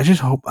game is. I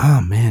just hope.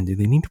 Oh man, dude,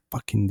 they need to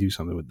fucking do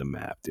something with the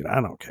map, dude.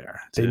 I don't care.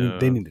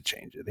 They need to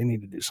change it. They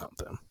need to do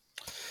something.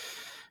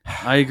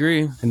 I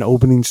agree. An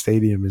opening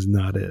stadium is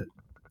not it.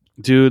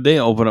 Dude, they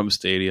open up a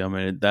stadium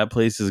and that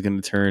place is going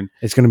to turn.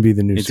 It's going to be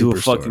the new into Superstore.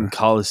 A fucking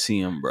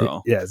Coliseum,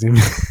 bro. Yeah, it's gonna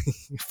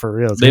be, for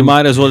real. They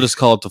might as well just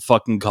call it the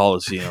fucking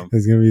Coliseum.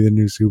 It's going to be the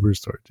new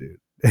Superstore, dude.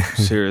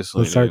 Seriously,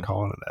 let's start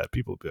calling it that.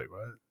 People will be like,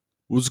 "What?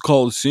 What's a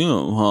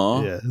Coliseum,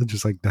 huh?" Yeah,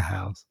 just like the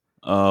house.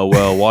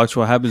 Well, watch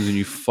what happens when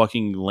you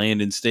fucking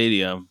land in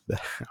stadium. The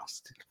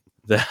house, dude.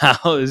 The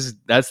house.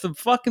 That's the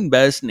fucking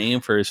best name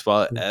for a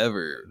spot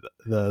ever.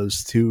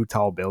 Those two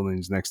tall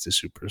buildings next to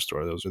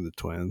Superstore. Those are the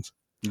twins.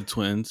 The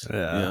twins.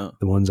 Yeah.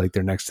 The ones like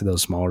they're next to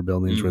those smaller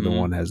buildings where the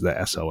one has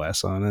the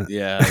SOS on it.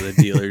 Yeah, the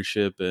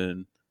dealership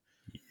and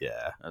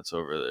yeah, that's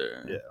over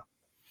there.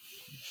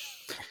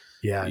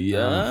 Yeah.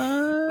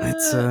 No.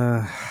 It's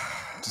a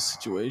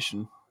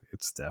situation.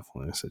 It's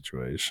definitely a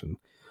situation.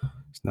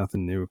 There's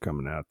nothing new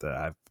coming out that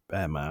I've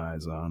had my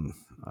eyes on.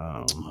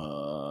 No,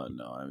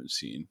 I haven't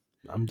seen.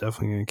 I'm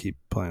definitely gonna keep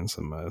playing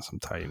some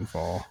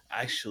Titanfall.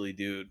 Actually,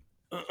 dude,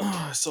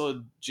 I saw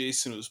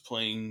Jason was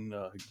playing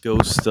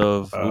Ghost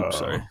of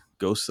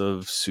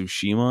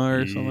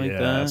Tsushima or something like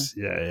that.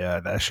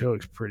 Yeah, that show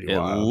looks pretty It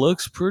wild.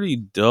 looks pretty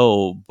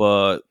dope,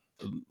 but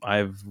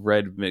I've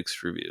read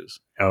mixed reviews.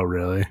 Oh,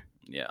 really?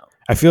 Yeah.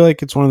 I feel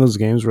like it's one of those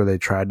games where they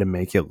tried to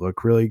make it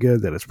look really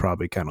good that it's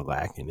probably kind of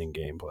lacking in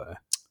gameplay.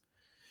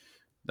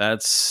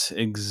 That's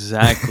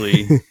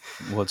exactly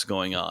what's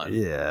going on.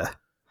 Yeah.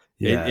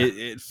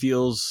 It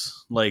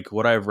feels like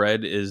what I've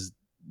read is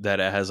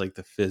that it has like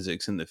the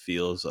physics and the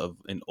feels of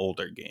an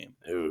older game.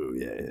 Oh,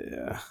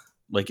 yeah.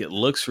 Like it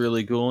looks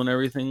really cool and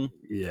everything.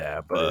 Yeah,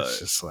 but it's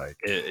just like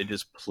it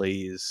just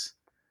plays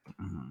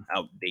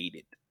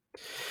outdated.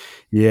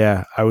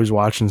 Yeah, I was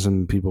watching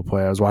some people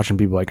play. I was watching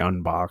people like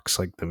unbox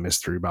like the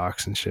mystery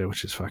box and shit,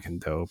 which is fucking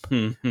dope.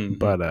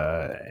 But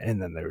and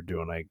then they were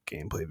doing like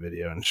gameplay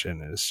video and shit,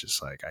 and it's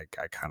just like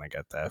I kind of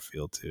got that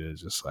feel too.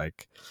 It's just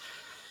like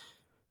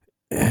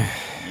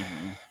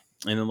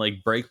And then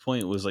like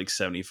Breakpoint was like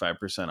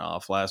 75%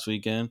 off last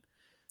weekend.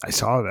 I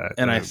saw that.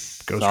 And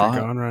Ghost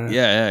Recon, right?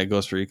 Yeah,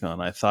 Ghost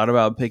Recon. I thought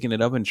about picking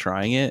it up and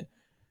trying it,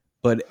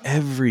 but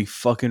every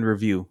fucking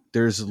review,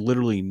 there's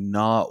literally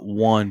not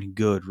one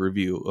good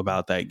review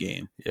about that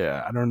game.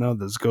 Yeah, I don't know.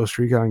 Those Ghost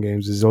Recon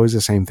games is always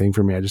the same thing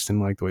for me. I just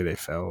didn't like the way they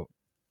felt.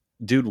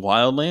 Dude,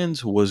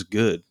 Wildlands was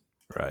good.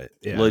 Right.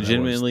 Yeah.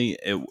 Legitimately,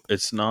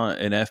 it's not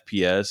an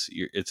FPS.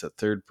 It's a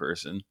third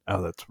person.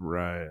 Oh, that's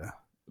right.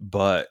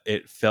 But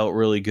it felt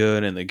really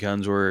good, and the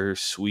guns were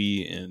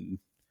sweet, and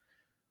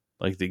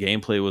like the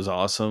gameplay was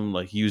awesome.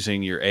 Like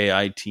using your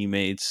AI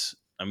teammates.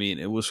 I mean,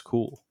 it was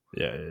cool.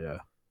 Yeah.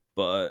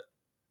 But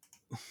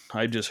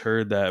I just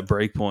heard that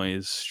Breakpoint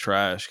is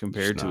trash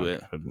compared to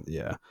it. Good.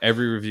 Yeah.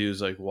 Every review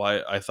is like,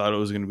 why? I thought it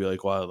was going to be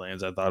like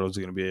Wildlands. I thought it was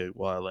going to be like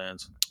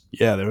Wildlands.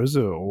 Yeah, there was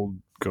an old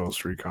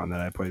Ghost Recon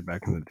that I played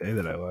back in the day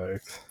that I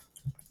liked.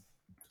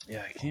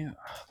 Yeah, I can't.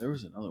 There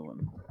was another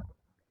one.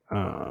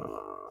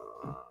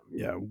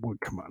 Yeah,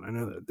 come on. I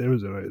know that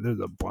there's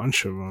a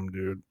bunch of them,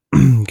 dude.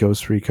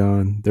 Ghost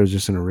Recon. There's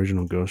just an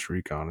original Ghost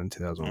Recon in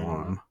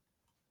 2001.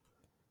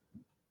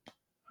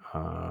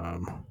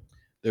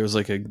 There was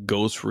like a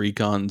Ghost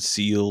Recon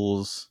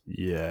Seals.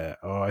 Yeah.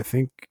 Oh, I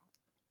think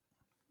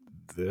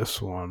this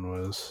one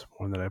was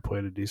one that I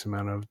played a decent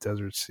amount of.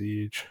 Desert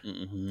Siege.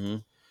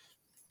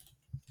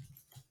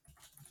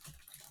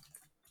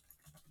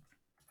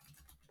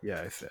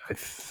 Yeah, I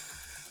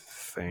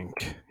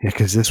think. Yeah,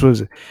 because this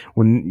was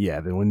when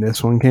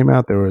this one came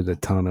out, there was a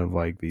ton of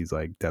like these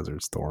like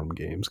Desert Storm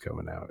games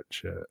coming out and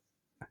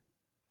shit.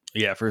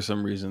 Yeah, for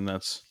some reason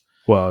that's.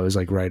 Well, it was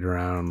like right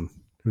around.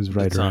 It was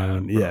right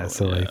around. Yeah,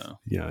 so yeah. like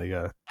you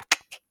gotta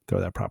throw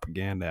that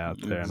propaganda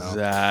out there.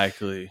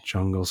 Exactly.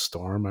 Jungle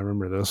Storm. I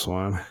remember this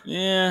one.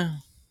 Yeah,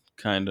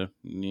 kind of.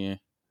 Yeah.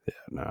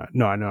 Yeah.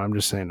 No. I know. I'm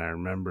just saying. I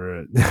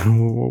remember it.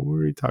 What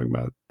were we talking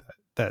about?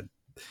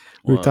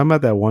 We were talking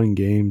about that one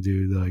game,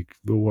 dude. Like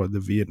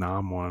the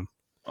Vietnam one.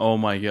 Oh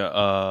my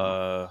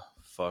god.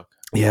 Fuck.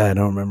 Yeah, I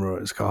don't remember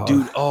what it's called.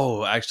 Dude,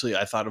 oh, actually,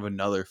 I thought of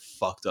another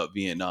fucked up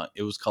Vietnam.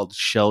 It was called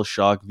Shell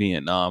Shock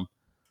Vietnam.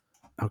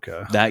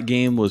 Okay. That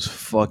game was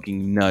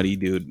fucking nutty,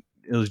 dude.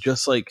 It was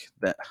just like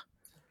that.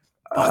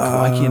 Fuck,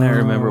 why can't I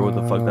remember what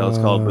the fuck that was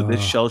called? But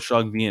this Shell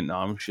Shock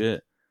Vietnam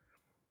shit.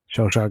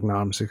 Shell Shock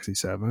Nam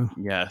 67.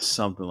 Yeah,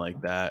 something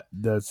like that.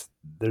 There's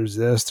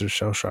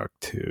Shell Shock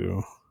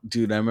 2.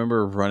 Dude, I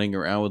remember running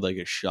around with like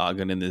a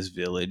shotgun in this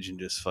village and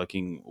just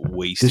fucking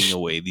wasting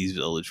away these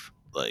village.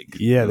 Like,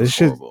 yeah, this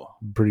shit's horrible.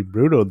 pretty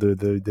brutal, dude.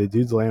 The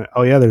dudes land.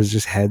 Oh yeah, there's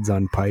just heads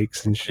on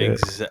pikes and shit.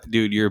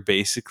 Dude, you're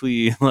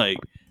basically like,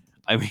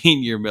 I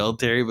mean, you're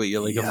military, but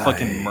you're like a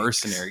fucking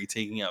mercenary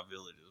taking out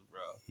villages,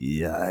 bro.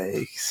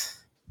 Yikes!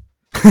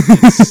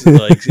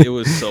 Like, it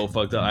was so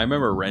fucked up. I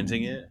remember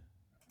renting it.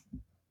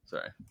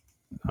 Sorry.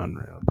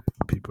 Unreal.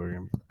 People are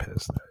gonna be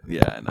pissed.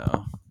 Yeah, I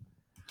know.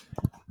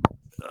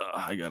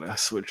 I gotta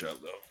switch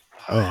up though.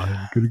 Oh,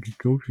 I gotta get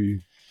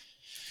coffee.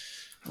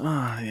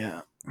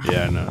 Yeah.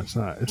 Yeah, no, it's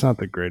not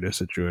the greatest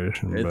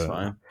situation. It's but,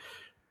 fine.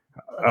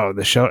 Oh,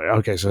 the shell.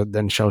 Okay, so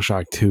then Shell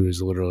Shock 2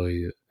 is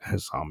literally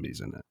has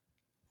zombies in it.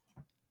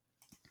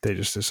 They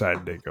just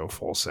decided to go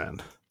full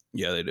send.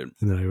 Yeah, they did.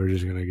 And then they were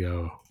just gonna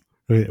go.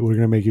 We're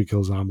gonna make you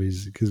kill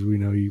zombies because we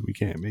know we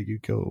can't make you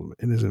kill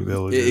innocent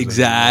villagers.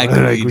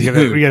 Exactly. Like, we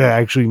gotta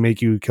actually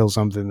make you kill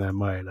something that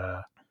might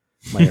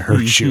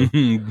hurt you.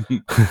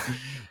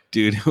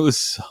 Dude, it was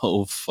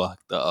so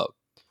fucked up.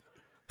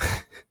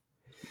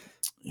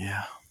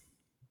 Yeah.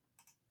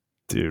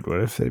 Dude, what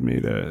if they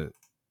made that?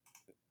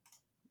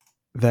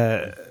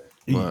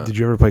 What? Did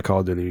you ever play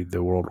Call of Duty,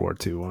 the World War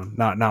II one?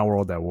 Not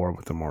World at War,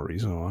 but the more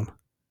recent one.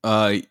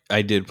 I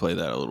did play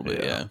that a little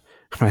bit. Yeah.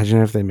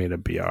 Imagine if they made a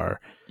BR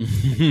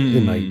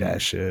and like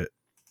that shit.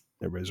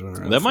 Everybody's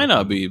running around. That might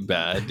not be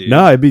bad, dude.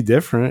 No, it'd be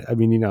different. I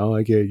mean,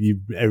 like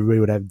everybody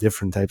would have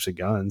different types of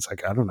guns.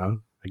 Like, I don't know.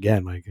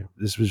 Again, like,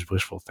 this was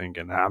wishful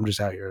thinking. I'm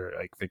just out here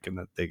like thinking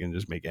that they can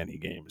just make any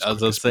game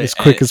as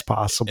quick as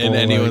possible. And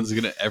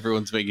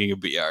everyone's making a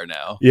BR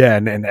now. Yeah,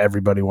 and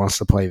everybody wants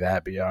to play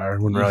that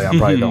BR when really I'm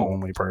probably the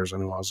only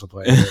person who wants to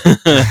play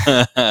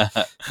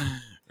it.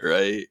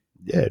 Right?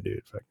 Yeah,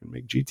 dude. Fucking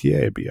make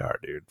GTA a BR,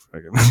 dude.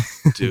 Fucking.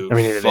 Dude, I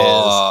mean,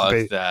 fuck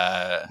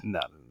that. No,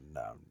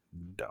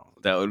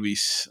 don't. That would be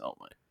so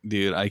much.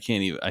 Dude, I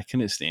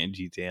couldn't stand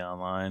GTA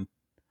Online.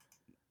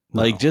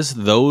 Like,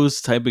 just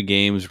those type of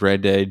games,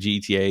 Red Dead,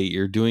 GTA,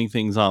 you're doing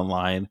things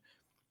online.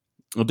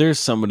 If there's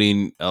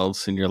somebody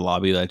else in your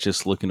lobby that's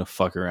just looking to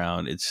fuck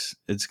around, it's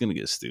gonna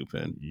get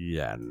stupid.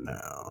 Yeah,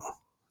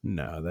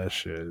 no, that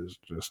shit is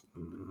just.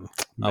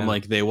 I'm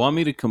like, they want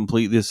me to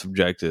complete this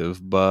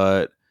objective,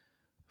 but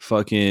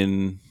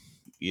fucking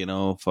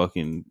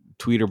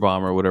Tweeter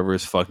Bomb or whatever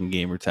his fucking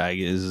gamer tag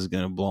is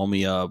gonna blow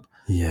me up.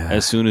 Yeah.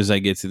 As soon as I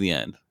get to the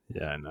end.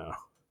 Yeah, I know.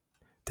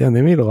 Damn,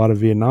 they made a lot of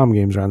Vietnam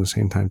games around the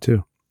same time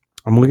too.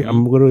 I'm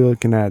literally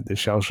looking at the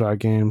Shell Shock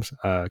games,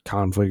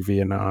 Conflict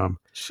Vietnam,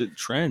 shit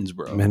trends,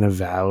 bro. Men of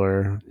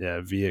Valor, yeah,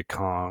 Viet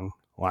Cong,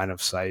 Line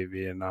of Sight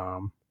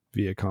Vietnam,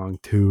 Viet Cong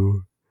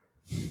 2.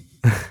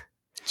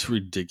 It's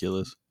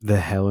ridiculous. The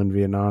Hell in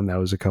Vietnam, that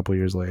was a couple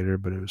years later,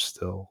 but it was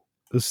still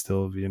a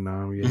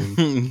Vietnam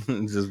game.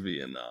 It's just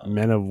Vietnam.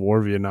 Men of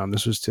War Vietnam,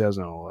 this was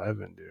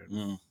 2011,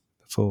 dude.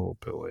 That's a little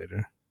bit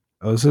later.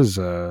 Oh, this is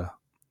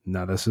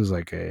this is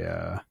like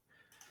a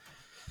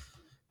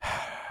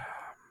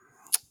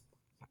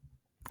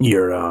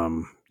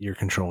you're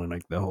controlling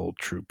like the whole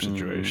troop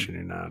situation.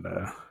 You're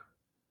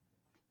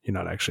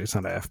not actually, it's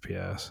not an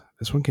FPS.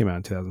 This one came out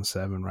in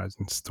 2007,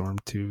 Rising Storm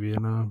 2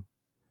 Vietnam.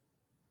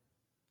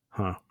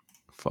 Huh.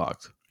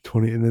 Fucked.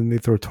 20, and then they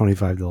throw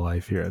 25 to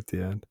life here at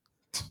the end.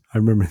 I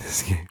remember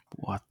this game.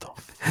 What the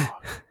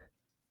fuck?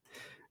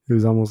 It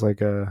was almost like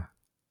a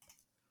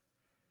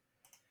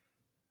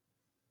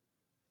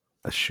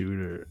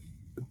shooter,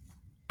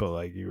 but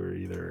like you were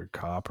either a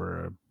cop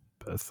or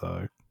a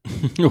thug.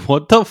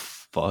 What the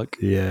fuck?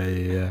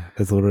 Yeah.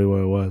 That's literally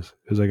what it was.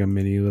 It was like a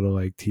mini little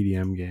like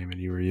TDM game, and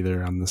you were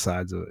either on the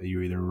sides of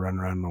you either run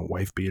around in a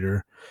wife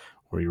beater,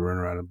 or you run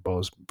around in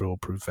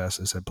bulletproof vests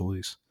that said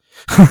police.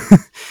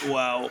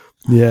 Wow.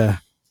 Yeah.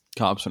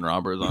 Cops and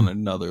robbers on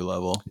another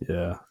level.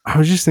 Yeah. I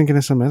was just thinking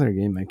of some other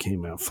game that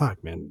came out.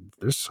 Fuck, man.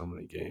 There's so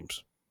many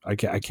games. I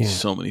can't.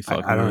 So many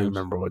fucking I don't games.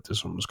 remember what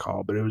this one was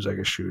called, but it was like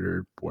a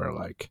shooter where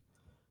like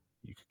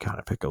you could kind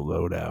of pick a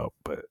loadout,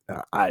 but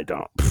I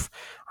don't.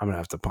 I'm going to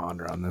have to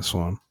ponder on this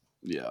one.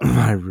 Yeah.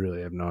 I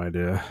really have no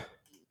idea.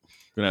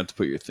 Gonna have to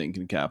put your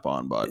thinking cap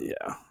on, bud. Yeah.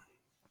 A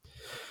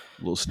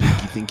little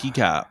stinky thinky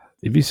cap.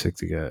 It'd be sick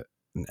to get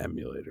an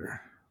emulator.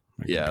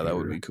 Yeah, that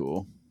would be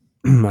cool.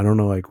 I don't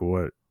know like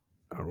what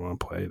I want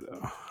to play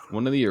though.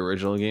 One of the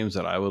original games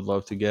that I would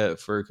love to get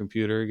for a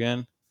computer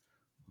again,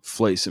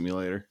 Flight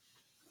Simulator.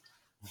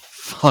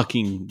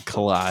 Fucking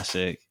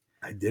classic.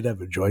 I did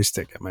have a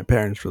joystick at my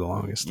parents for the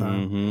longest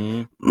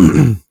time.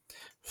 Mm-hmm.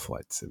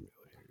 Flight Simulator,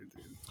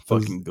 dude.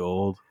 Fucking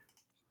gold.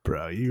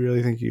 Bro, you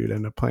really think you'd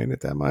end up playing it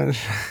that much?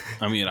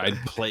 I mean, I'd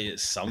play it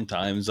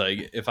sometimes.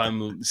 Like if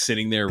I'm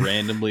sitting there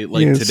randomly, You're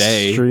like gonna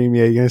today. stream,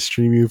 you're gonna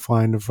stream you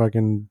flying to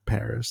fucking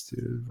Paris,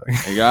 dude.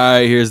 Like, all right,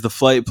 here's the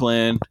flight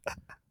plan.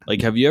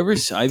 Like, have you ever?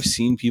 I've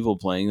seen people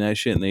playing that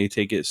shit, and they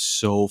take it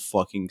so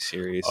fucking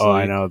seriously. Oh,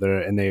 I know.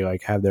 They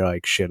like have their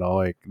like shit all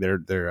like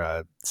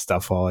their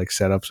stuff all like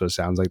set up so it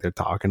sounds like they're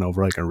talking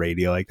over like a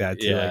radio like that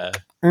too. Yeah, Like,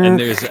 and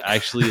there's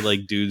actually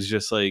like dudes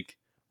just like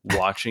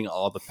watching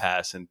all the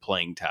pass and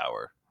playing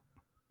tower.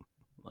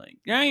 Like,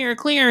 yeah, you're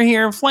clear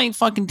here. Flight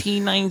fucking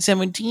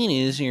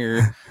T917 is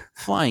here,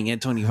 flying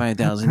at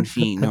 25,000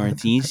 feet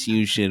northeast.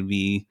 You should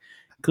be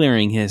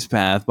clearing his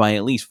path by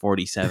at least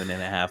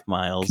 47.5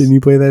 miles. Can you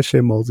play that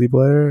shit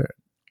multiplayer?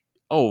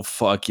 Oh,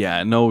 fuck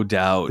yeah. No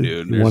doubt,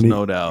 dude. You There's wanna-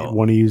 no doubt.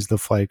 Want to use the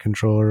flight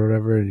controller or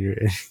whatever, and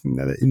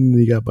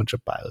you got a bunch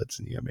of pilots,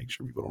 and you gotta make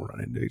sure people don't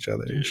run into each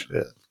other and Dude. shit.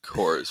 Of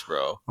course,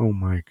 bro. Oh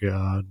my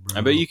god, bro.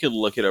 I bet you could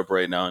look it up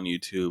right now on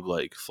YouTube,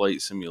 like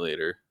Flight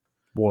Simulator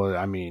Well,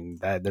 I mean,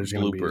 that there's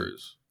gonna be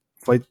bloopers.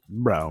 flight,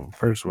 bro.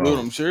 First of Dude, all,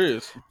 I'm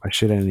serious. my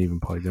shit ain't even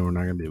plugged in. We're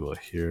not gonna be able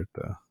to hear it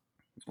though.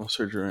 I'll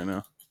search it right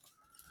now.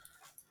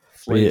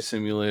 Flight Yeah.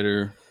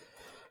 Simulator.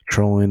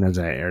 Trolling as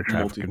an air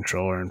traffic Multi-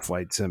 controller in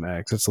Flight Sim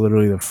X. That's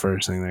literally the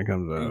first thing that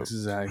comes up.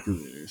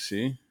 Exactly.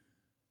 See?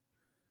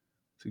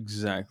 It's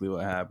exactly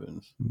what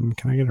happens.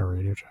 Can I get a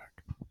radio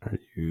check? Are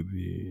you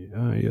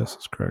the? Yes,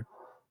 that's correct,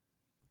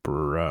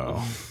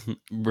 bro.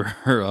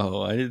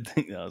 Bro, I didn't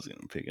think that was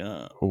going to pick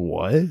up.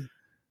 What?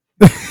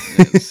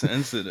 It's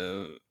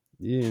sensitive.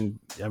 Yeah,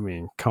 I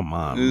mean, come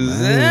on,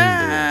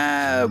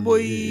 Yeah, man.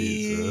 boy.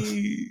 Jesus.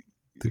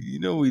 You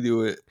know we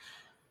do it.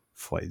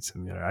 Flight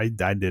Simulator. I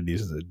did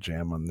use the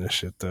jam on this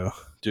shit though.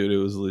 Dude, it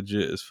was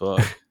legit as fuck.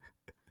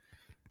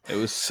 It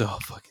was so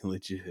fucking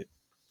legit.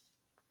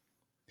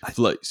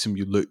 Flight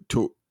Simulator.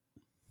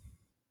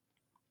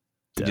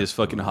 You just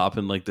fucking hop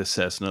in like the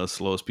Cessna,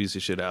 slowest piece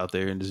of shit out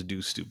there, and just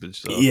do stupid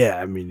stuff. Yeah,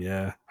 I mean,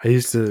 yeah. I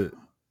used to.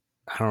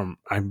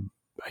 I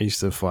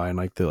used to fly in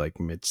like the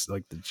mids,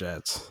 like the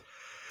jets,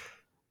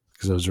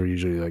 because those were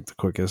usually like the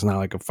quickest. Not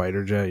like a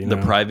fighter jet, you know.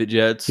 The private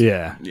jets.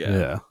 Yeah.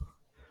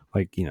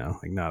 Like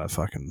like not a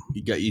fucking.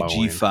 You got your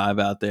Boeing.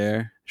 G5 out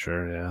there.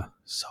 Sure, yeah.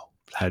 So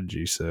Had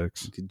G6.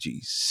 fucking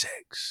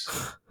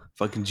G6.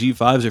 Fucking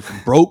G5s are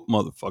for broke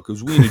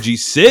motherfuckers. We in a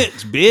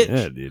G6, bitch.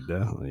 Yeah, dude,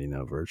 definitely.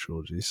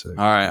 Virtual G6.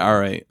 All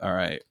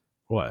right.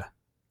 What?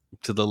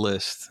 To the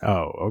list.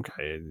 Oh,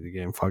 okay. You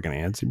getting fucking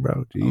antsy,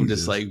 bro? I'm Jesus.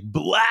 just like,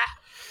 blah.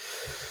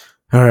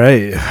 All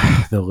right,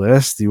 the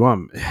list. You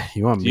want me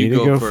You to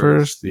go go first.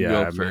 first? You Yeah,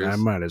 go I mean, I first.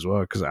 might as well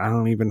because I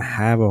don't even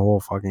have a whole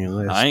fucking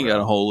list. I ain't got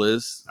bro. a whole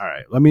list. All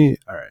right, let me.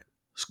 All right,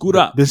 Scoot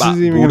up. This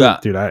is even gonna,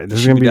 dude.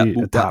 This is gonna be a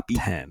Shibida, top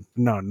boop, 10.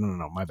 No,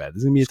 my bad. This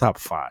is gonna be a top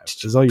 5.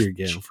 This is all you're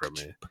getting from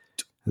me.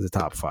 Is a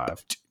top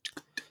 5,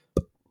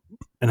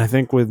 and I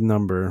think with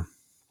number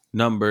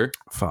Number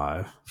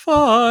 5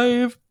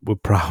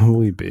 would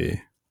probably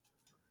be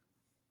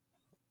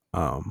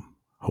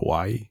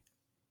Hawaii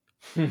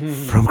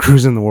from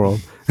Cruising the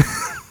World.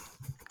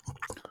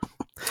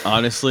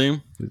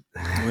 Honestly,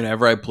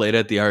 whenever I played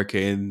at the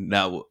arcade,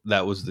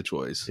 that was the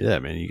choice. Yeah,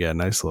 man, you got a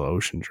nice little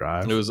ocean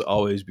drive. It was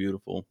always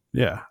beautiful.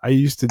 Yeah, I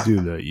used to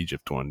do the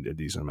Egypt one a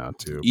decent amount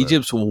too. but-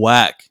 Egypt's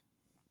whack.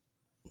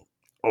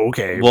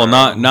 okay. Well,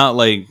 bro. not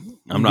like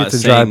I'm You not get to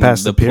saying drive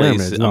past the place.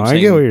 pyramids. No, I'm I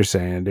saying, get what you're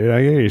saying, dude.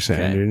 I get what you're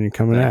saying, Okay. dude. And you're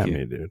coming Thank at you.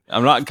 me, dude.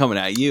 I'm not coming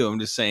at you. I'm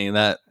just saying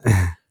that.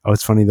 Oh,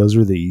 it's funny. Those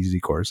were the easy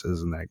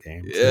courses in that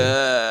game. too.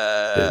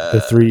 Yeah. The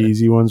 3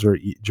 easy ones were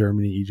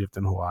Germany, Egypt,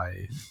 and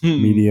Hawaii.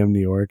 Medium, New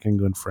York,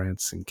 England,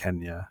 France, and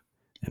Kenya.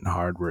 And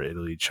hard were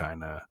Italy,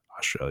 China,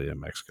 Australia, and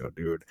Mexico.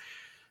 Dude,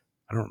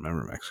 I don't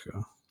remember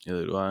Mexico.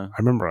 Neither do I. I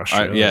remember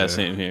Australia. Yeah,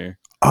 same here.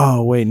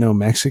 Oh, wait, no,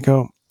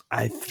 Mexico?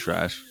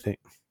 Trash.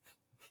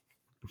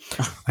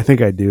 I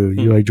think I do.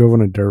 You like drove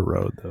on a dirt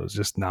road that was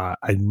just not.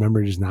 I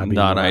remember just not being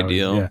Not allowed.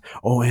 ideal. Yeah.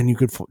 Oh, and you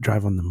could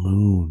drive on the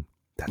moon.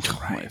 That's Oh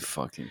my right.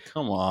 fucking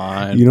come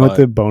on. You know what bud.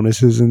 the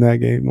bonuses in that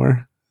game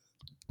were?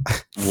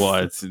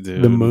 What,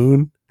 dude? The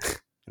moon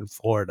in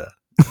Florida.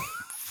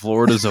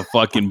 Florida's a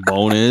fucking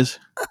bonus.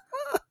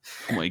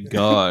 Oh my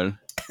god.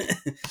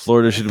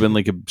 Florida should have been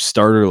like a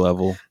starter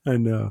level. I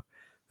know.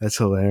 That's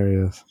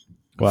hilarious.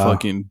 Wow.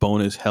 Fucking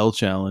bonus hell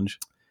challenge.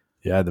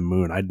 Yeah, the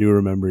moon. I do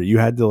remember. You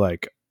had to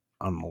like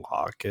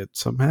unlock it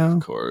somehow.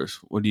 Of course.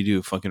 What do you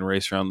do? Fucking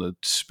race around the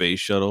space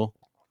shuttle?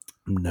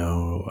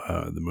 No,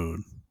 the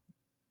moon.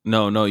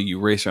 No, you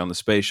race around the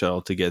space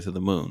shuttle to get to the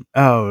moon.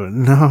 Oh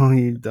no,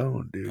 you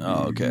don't, dude.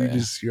 Oh, okay.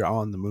 You're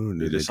on the moon.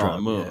 You're Dude. just They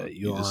on the moon. Yeah,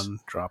 You Elon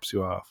just- drops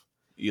you off.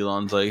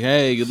 Elon's like,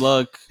 hey, good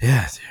luck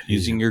Yeah, dude.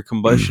 using your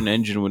combustion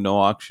engine with no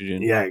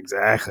oxygen. Yeah,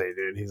 exactly,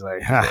 dude. He's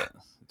like, ha.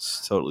 Yeah,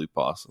 it's totally It's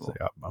possible.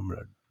 like, I'm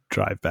gonna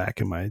drive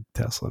back in my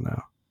Tesla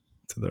now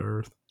to the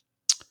Earth.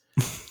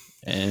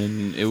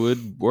 And it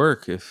would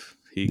work if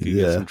he could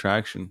get some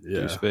traction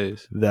through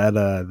space.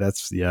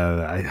 That's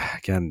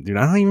again, dude.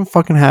 I don't even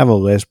fucking have a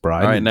list, bro.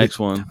 All right, next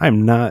one.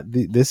 I'm not.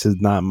 This is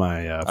not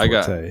my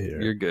forte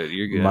here. You're good.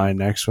 You're good. My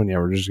next one, yeah,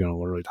 we're just gonna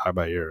literally talk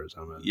about yours.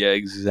 Yeah,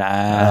 exactly.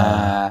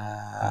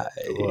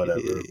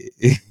 Whatever.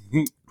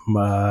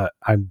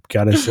 I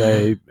gotta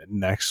say,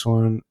 next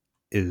one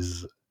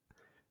is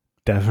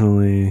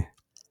definitely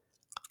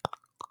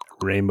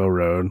Rainbow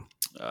Road.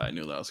 I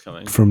knew that was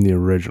coming from the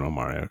original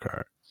Mario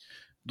Kart.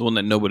 The one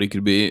that nobody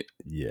could beat.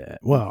 Yeah.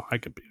 Well, I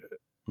could beat it.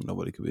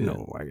 Nobody could beat it.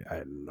 No, I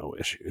had no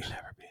issues.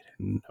 Never beat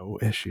it. No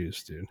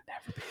issues, dude.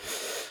 Never beat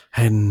it.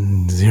 I had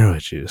 0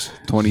 issues.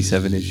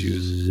 27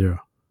 issues. 0.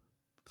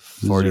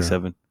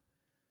 47.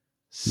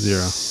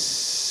 0.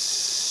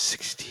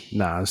 60.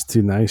 Nah, it's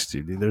too nice,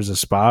 dude. There's a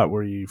spot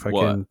where you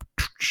fucking.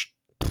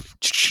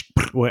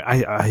 Wait,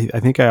 I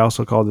think I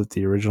also called it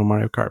the original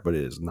Mario Kart, but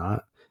it is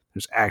not.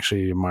 There's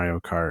actually a Mario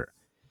Kart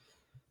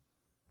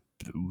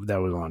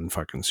that was on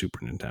fucking Super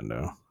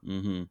Nintendo.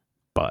 Mm-hmm.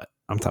 But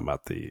I'm talking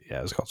about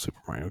it's called Super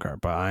Mario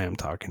Kart, but I am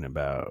talking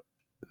about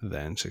the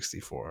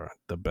N64,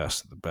 the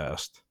best of the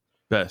best.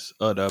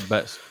 The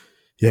best.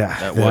 Yeah.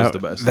 That was the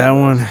best. That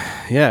one,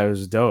 yeah, it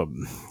was dope.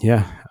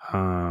 Yeah.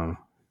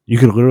 You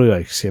could literally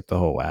like skip the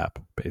whole lap,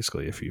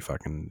 basically, if you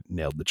fucking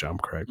nailed the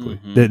jump correctly.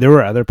 Mm-hmm. There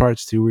were other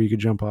parts too where you could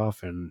jump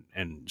off and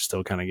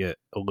still kind of get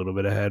a little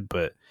bit ahead,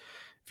 but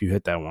if you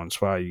hit that one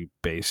spot, you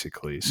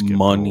basically skip the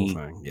whole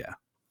thing. Yeah.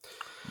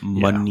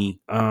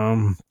 Money.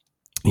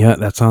 Yeah,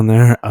 that's on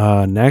there.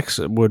 Next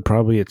would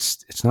probably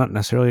it's not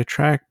necessarily a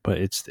track, but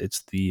it's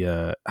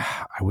the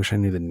I wish I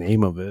knew the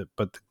name of it,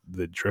 but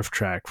the drift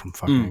track from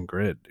fucking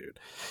Grid, dude.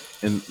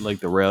 And like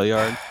the rail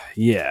yard.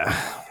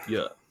 Yeah.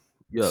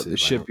 The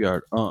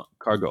shipyard.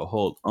 Cargo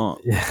hold.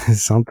 Yeah,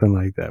 something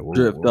like that.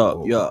 Drift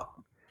up. Yeah.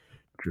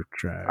 Drift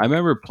track. I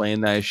remember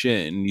playing that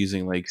shit and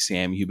using like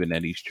Sam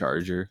Hubinetti's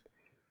charger.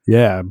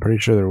 Yeah, I'm pretty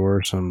sure there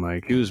were some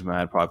like he was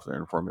mad popular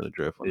in Formula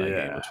Drift when that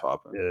game was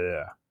popping.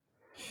 Yeah.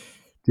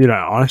 Dude,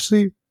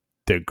 honestly,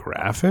 the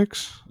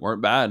graphics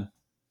weren't bad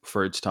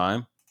for its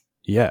time.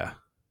 Yeah.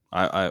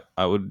 I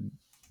would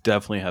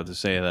definitely have to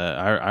say that.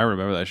 I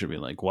remember that shit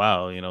being like,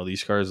 wow,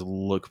 these cars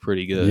look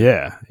pretty good.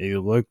 Yeah.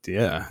 It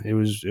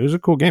was a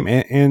cool game.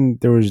 And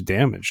there was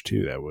damage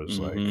too that was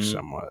like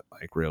somewhat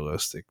like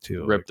realistic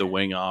too. Ripped the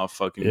wing off,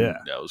 fucking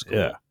that was cool.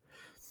 Yeah.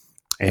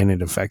 And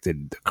it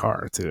affected the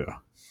car too.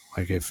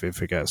 Like if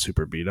it got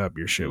super beat up,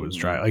 your shit was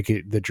dry. Like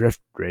the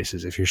drift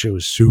races, if your shit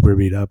was super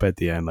beat up at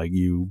the end, like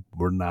you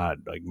were not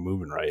like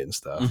moving right and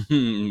stuff.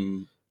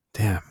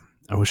 Damn,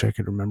 I wish I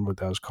could remember what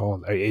that was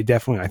called. I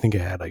think it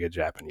had like a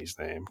Japanese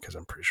name because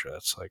I'm pretty sure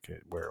that's like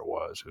where it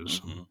was. It was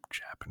some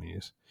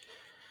Japanese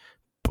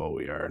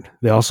boatyard.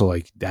 They also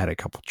like had a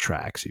couple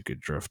tracks you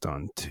could drift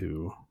on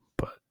too,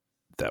 but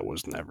that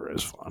was never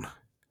as fun.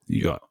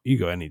 You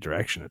go any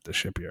direction at the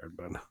shipyard,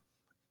 but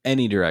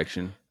any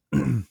direction.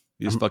 You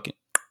just fucking.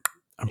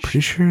 I'm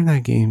pretty sure in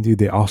that game, dude,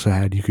 they also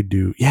had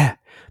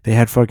they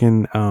had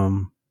fucking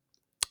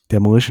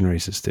demolition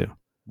races too.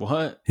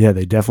 What? Yeah,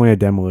 they definitely had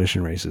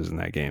demolition races in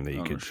that game that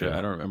you could. Shit, I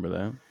don't remember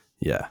that.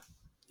 Yeah,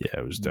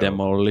 it was dope.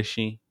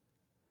 Demolition.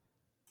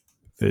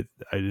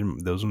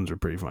 Those ones are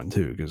pretty fun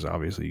too because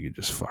obviously you could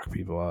just fuck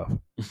people up,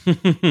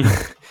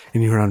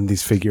 and you were on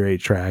these figure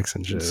 8 tracks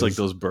and shit. It's like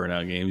those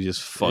Burnout games, you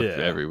just fuck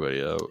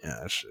everybody up.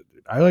 Yeah, shit,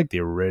 dude. I like the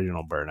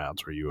original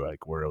Burnouts where you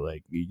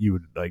you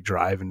would like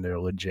drive into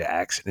legit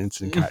accidents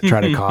and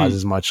try to cause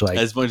as much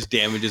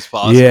damage as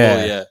possible.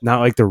 Yeah, not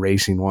like the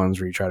racing ones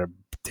where you try to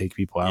take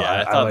people out.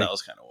 Yeah, I thought that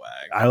was kind of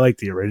whack. I like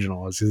the original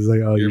ones. It's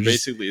like, you're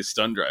basically a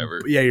stunt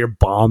driver. Yeah, you're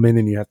bombing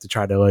and you have to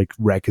try to like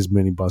wreck as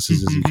many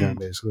buses as you can,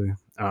 basically.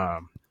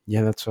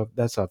 Yeah,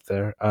 that's up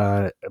there.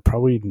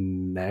 Probably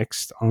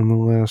next on the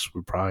list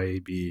would probably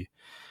be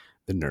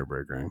the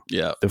Nürburgring.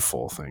 Yeah, the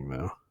full thing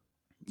though.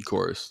 Of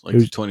course, like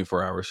the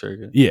 24-hour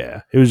circuit.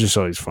 Yeah, it was just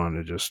always fun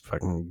to just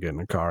fucking get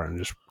in a car and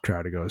just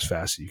try to go as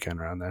fast as you can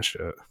around that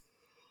shit.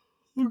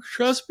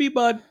 Trust me,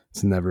 bud.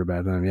 It's never a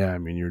bad time. Yeah, I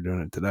mean, you were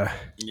doing it today.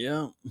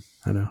 Yeah,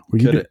 I know.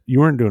 You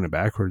weren't doing it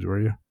backwards,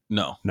 were you?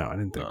 No, I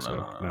didn't think so.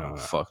 No,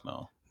 fuck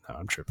no. No,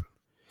 I'm tripping.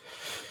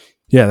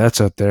 Yeah, that's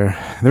up there.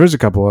 There was a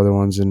couple other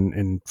ones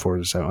in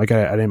Forza 7. Like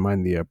I didn't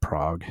mind the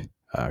Prague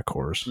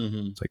course.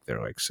 It's like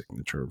their like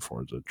signature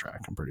Forza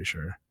track. I'm pretty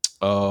sure.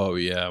 Oh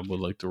yeah, with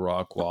like the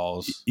rock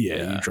walls.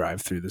 Yeah, you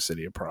drive through the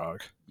city of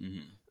Prague.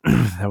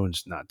 That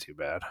one's not too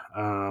bad.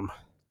 And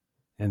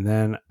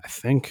then I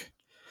think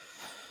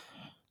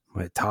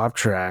my top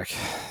track.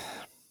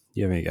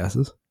 You have any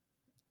guesses?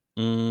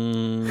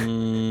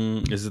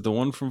 Is it the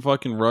one from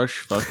fucking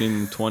Rush?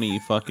 Fucking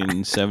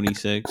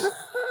 76?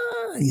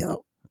 Yep.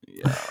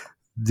 Yeah,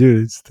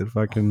 dude, it's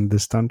the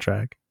stunt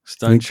track.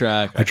 Stunt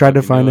track. I tried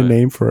to find a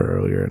name for it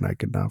earlier, and I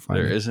could not find.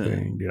 There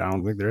isn't, dude. I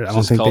don't think there. I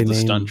don't think they name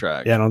stunt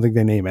track. Yeah, I don't think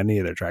they name any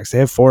of their tracks. They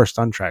have 4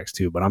 stunt tracks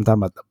too, but I'm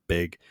talking about the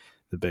big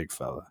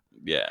fella.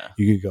 Yeah,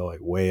 you could go like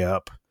way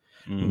up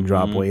and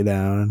drop way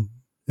down.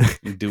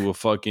 Do a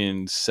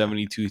fucking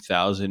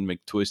 72,000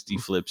 McTwisty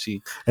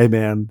flipsy. Hey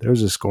man,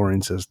 there's a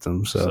scoring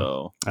system,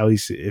 so at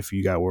least if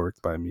you got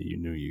worked by me, you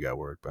knew you got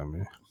worked by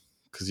me.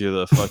 because you're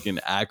the fucking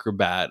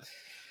acrobat.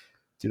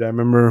 Dude, I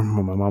remember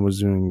when my mom was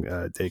doing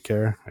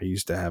daycare, I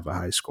used to have a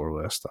high score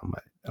list on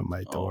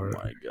my door. Oh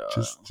my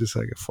god. Just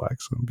so I could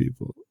flex on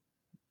people.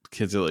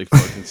 Kids are like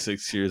fucking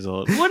 6 years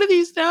old. What are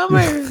these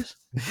numbers?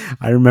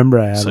 I remember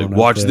I had It's like, one up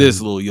watch there, this,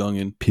 and little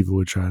youngin. people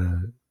would try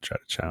to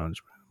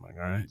challenge me. I'm like,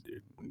 all right,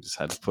 dude. You just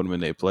had to put them in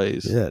their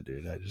place. Yeah,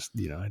 dude. I just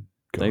I'd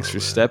go Thanks for over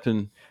there,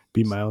 stepping.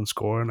 beat my own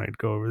score, and I'd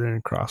go over there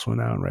and cross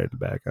one out and write it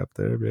back up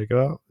there. Be like,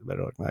 oh,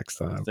 better luck next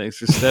time. Thanks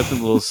for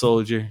stepping, little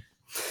soldier.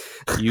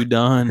 You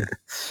done.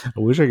 I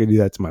wish I could do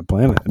that to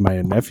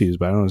my nephews,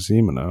 but I don't see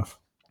them enough.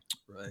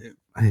 Right.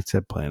 I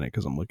said Planet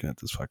because I'm looking at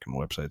this fucking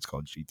website. It's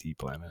called GT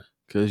Planet.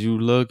 Because you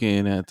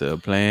looking at the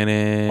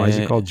planet. Why is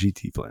it called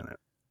GT Planet?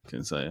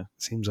 Couldn't say it.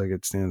 Seems like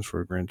it stands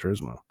for Gran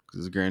Turismo.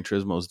 Because Gran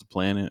Turismo is the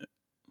planet.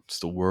 It's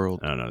the world.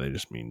 I don't know. They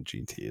just mean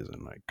GT as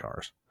in like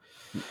cars.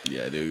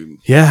 Yeah, dude.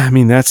 Yeah, I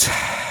mean, that's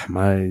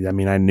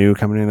I knew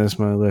coming into this,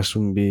 my list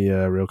wouldn't be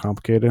real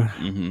complicated.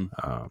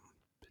 Mm-hmm.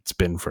 It's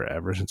been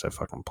forever since I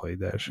fucking played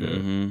that shit.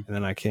 Mm-hmm. And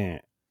then I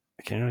can't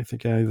really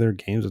think of any other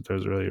games that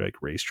there's really like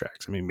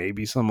racetracks. I mean,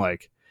 maybe some of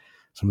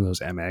those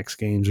MX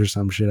games or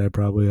some shit I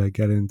probably like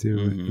get into.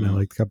 Mhm. And I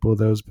liked a couple of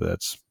those, but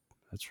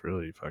that's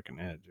really fucking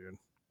it, dude.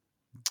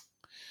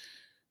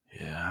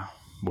 Yeah.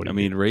 What do I you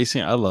mean,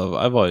 racing, I've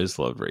always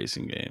loved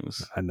racing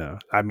games. I know.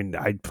 I mean,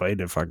 I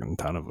played a fucking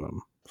ton of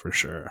them for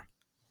sure.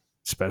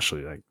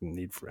 Especially like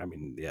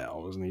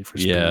all those Need for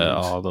Speeds. Yeah,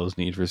 all those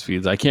Need for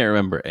Speeds. I can't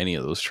remember any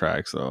of those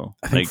tracks, though.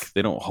 I think Like,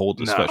 they don't hold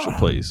a no. special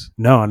place.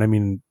 No, and I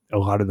mean, a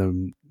lot of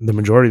them, the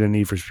majority of the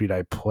Need for Speed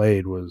I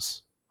played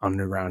was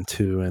Underground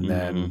 2 and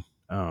then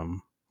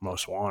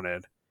Most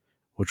Wanted,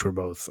 which were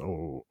both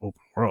open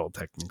world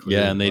technically.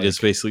 Yeah, and they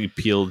just basically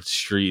peeled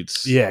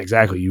streets. Yeah,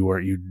 exactly.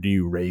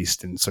 You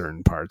raced in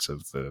certain parts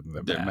of the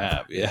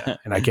map. Yeah.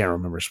 And I can't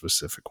remember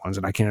specific ones,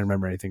 and I can't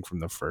remember anything from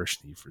the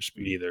first Need for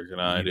Speed. Neither can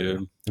I,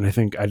 dude. And I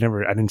think I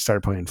didn't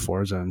start playing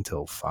Forza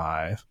until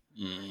 5,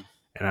 Mm.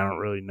 and I don't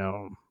really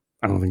know.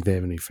 I don't think they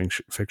have any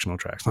fictional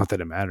tracks. Not that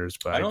it matters,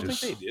 but I don't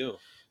think they do.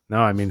 No,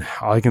 I mean,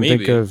 all I can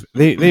think Maybe. of,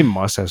 they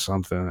must have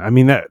something. I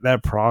mean,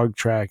 that Prague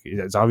track,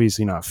 it's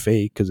obviously not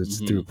fake because it's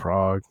through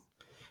Prague.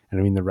 And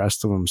I mean, the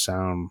rest of them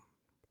sound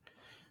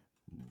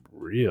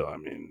real. I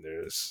mean,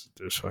 there's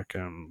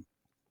fucking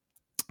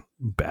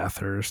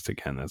Bathurst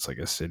again. That's like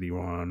a city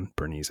one.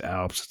 Bernese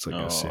Alps. It's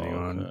like a city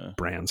one.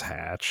 Brands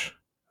Hatch.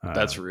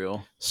 That's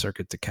real.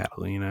 Circuit de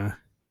Catalunya.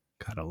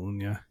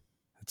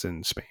 It's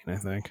in Spain, I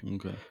think.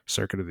 Okay.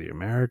 Circuit of the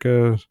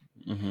Americas.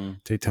 Mm-hmm.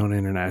 Daytona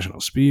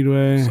International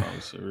Speedway.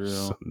 Sounds real.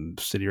 Some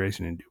city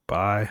racing in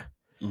Dubai.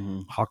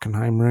 Mm-hmm.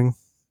 Hockenheimring.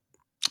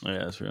 Yeah,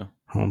 that's real.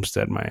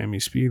 Homestead Miami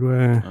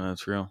Speedway.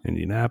 That's real.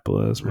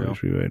 Indianapolis, Real. Miami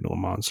Speedway, Le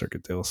Mans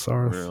Circuit del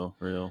Sarthe,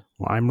 Real.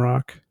 Lime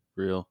Rock,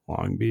 Real.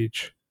 Long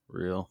Beach,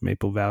 Real.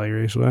 Maple Valley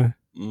Raceway.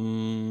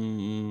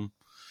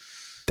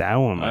 That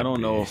one might I don't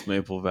be. know if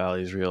Maple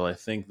Valley is real. I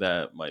think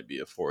that might be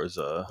a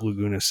Forza.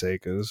 Laguna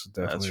Seca is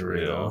definitely That's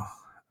real.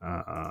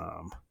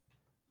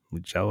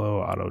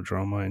 Mugello,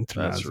 Autodroma,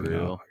 That's Internazionale,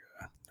 real.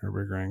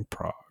 Nürburgring,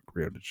 Prague,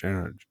 Rio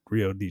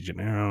de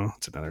Janeiro.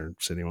 It's another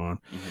city one.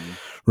 Mm-hmm.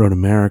 Road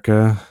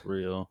America,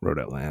 Real. Road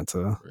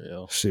Atlanta,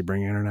 Real.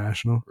 Sebring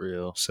International,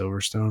 Real.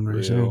 Silverstone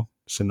Racing, Real.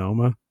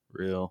 Sonoma,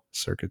 Real.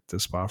 Circuit de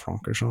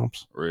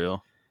Spa-Francorchamps,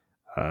 Real.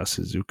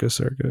 Suzuka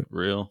Circuit,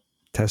 Real.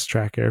 Test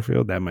Track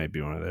Airfield. That might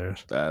be one of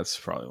theirs. That's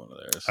probably one of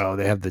theirs. Oh,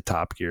 they have the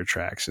Top Gear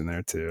tracks in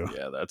there too.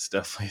 Yeah, that's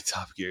definitely a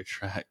Top Gear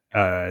track.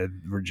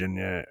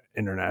 Virginia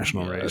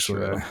International Yeah, that's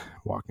Raceway, real.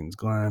 Watkins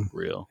Glen.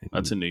 Real.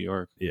 That's in New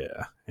York.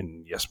 Yeah,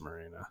 and Yes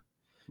Marina.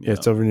 Yeah,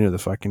 it's over near the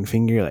fucking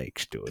Finger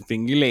Lakes, dude.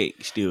 Finger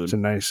Lakes, dude. It's a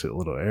nice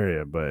little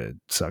area, but it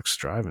sucks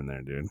driving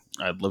there, dude.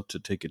 I'd love to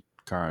take a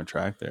car on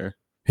track there.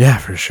 Yeah,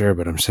 for sure.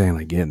 But I'm saying,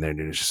 like, getting there,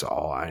 dude, it's just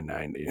all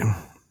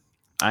I-90.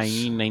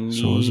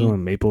 I-90. So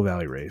Maple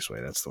Valley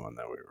Raceway. That's the one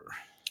that we were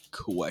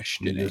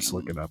questioning. Just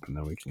look it up, and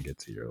then we can get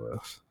to your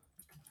list.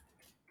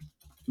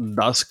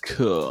 That's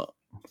cool.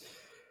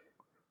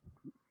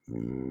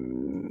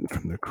 From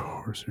the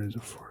core series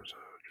of Forza.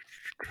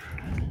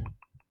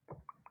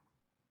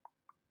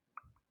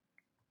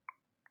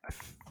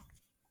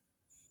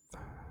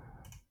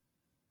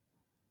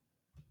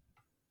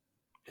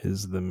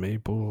 Is the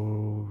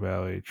Maple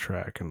Valley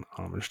track an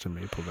homage to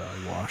Maple Valley,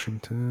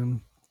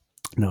 Washington?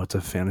 No, it's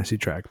a fantasy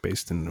track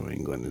based in New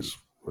England, is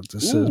what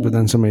this says. But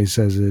then somebody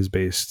says it is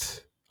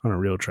based on a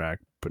real track,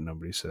 but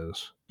nobody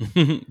says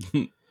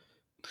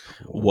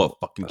what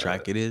fucking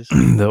track it is.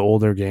 The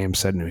older game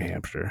said New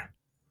Hampshire,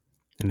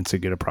 and it's a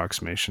good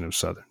approximation of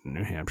southern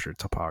New Hampshire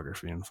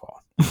topography and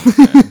fall.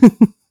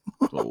 Okay.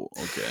 Oh,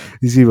 okay.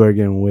 These people are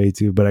getting way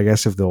too, but I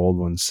guess if the old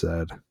one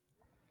said,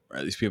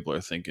 right, these people are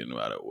thinking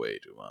about it way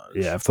too much.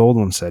 yeah, if the old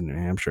one said New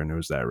Hampshire and it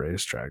was that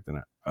racetrack,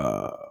 then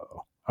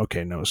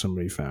okay, no,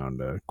 somebody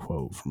found a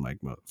quote from like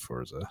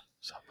Forza.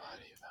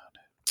 Somebody found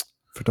it.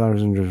 For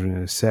dollars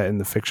and set in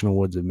the fictional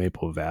woods of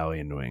Maple Valley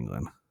in New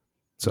England.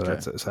 So Okay.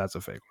 that's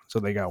a fake one. So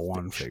they got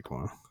one fake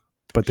one,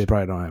 but they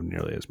probably don't have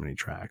nearly as many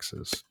tracks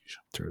as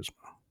Turismo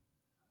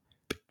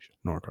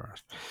nor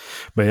cars.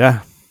 But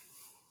yeah,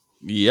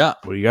 Yeah.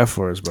 What do you got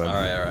for us, bud? All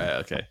right,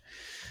 okay.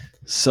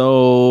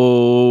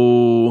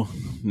 So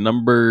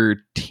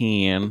number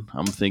 10,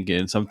 I'm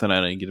thinking something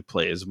I didn't get to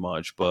play as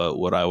much, but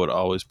what I would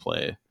always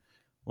play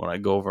when I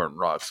go over on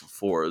Rocks and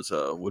Fours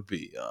would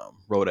be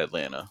Road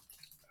Atlanta.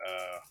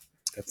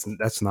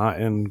 That's not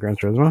in Gran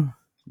Turismo.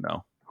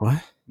 No,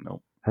 What?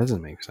 nope. That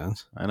doesn't make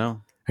sense. I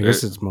know. I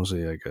guess it's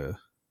mostly like a.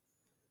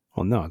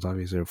 Well, no, it's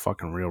obviously a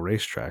fucking real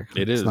racetrack.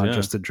 It It's is, not yeah.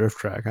 just a drift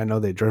track. I know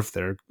they drift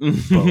there,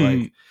 but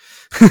like,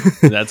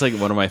 that's like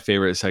one of my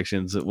favorite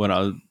sections when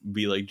I'll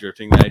be like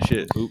drifting that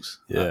shit. Oops.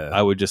 Yeah.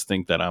 I would just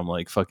think that I'm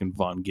like fucking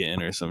Von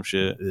Gittin or some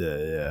shit,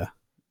 yeah,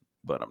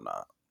 but I'm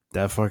not.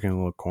 that fucking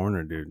little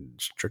corner, dude,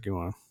 it's a tricky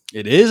one.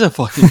 It is a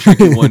fucking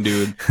tricky one,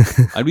 dude.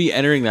 I'd be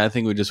entering that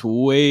thing with just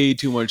way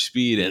too much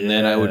speed, and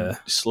then I would Yeah.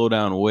 slow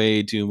down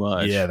way too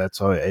much. Yeah,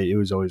 that's all. It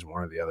was always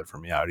one or the other for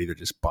me. I would either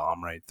just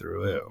bomb right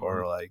through it,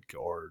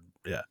 or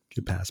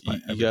get past by.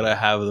 You gotta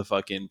have the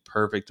fucking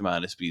perfect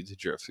amount of speed to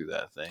drift through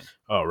that thing.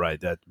 Oh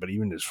right, that. But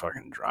even just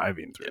fucking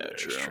driving through Yeah, there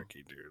is true.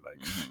 tricky, dude. Like,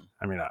 Mhm.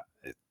 I mean,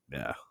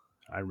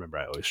 I remember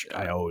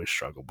I always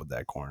struggled with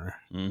that corner.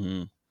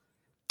 Mm-hmm.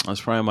 That's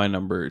probably my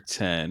number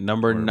 10.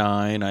 Number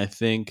 9, I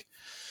think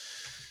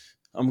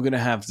I'm gonna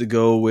have to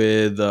go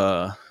with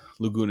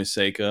Laguna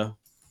Seca,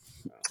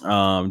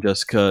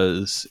 just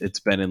because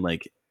it's been in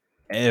like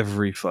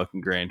every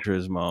fucking Gran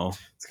Turismo.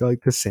 It's got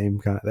like the same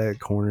kind of, that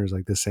corner is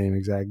like the same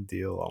exact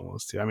deal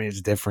almost too. I mean,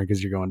 it's different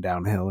because you're going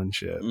downhill and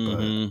shit.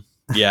 Mhm.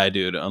 Yeah,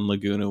 dude. On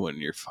Laguna, when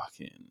you're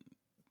fucking,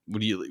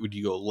 would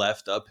you go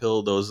left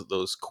uphill?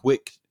 Those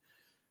quick,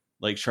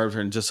 like sharp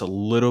turns, just a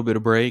little bit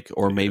of brake,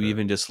 or maybe Yeah.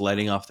 even just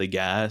letting off the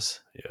gas,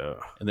 Yeah,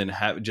 and then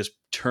just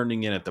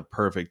turning in at the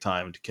perfect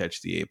time to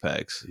catch the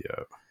apex.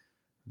 yeah,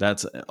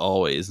 That's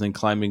always. Then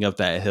climbing up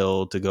that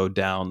hill to go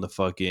down the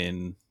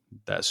fucking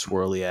that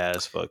swirly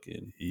ass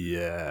fucking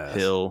yeah,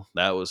 hill.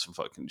 That was some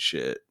fucking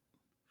shit.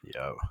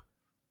 yeah.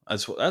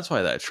 That's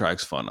why that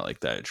track's fun. I like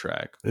that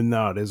track.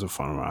 No, it is a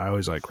fun one. I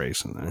always like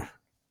racing there.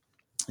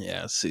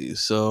 Yeah, see.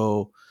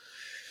 So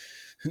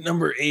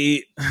number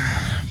 8,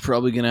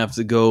 probably gonna have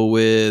to go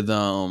with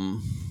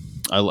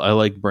I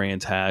like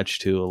Brands Hatch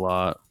too a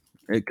lot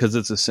because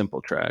it's a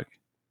simple track.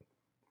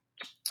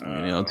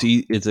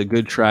 It's a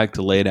good track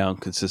to lay down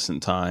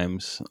consistent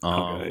times.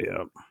 Okay,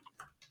 yeah.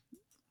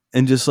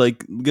 And just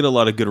like get a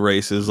lot of good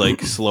races.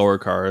 Like slower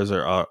cars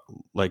are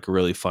like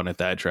really fun at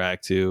that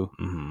track too.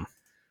 Mm-hmm.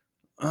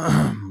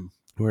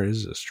 Where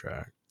is this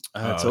track?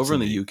 It's over in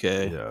the UK.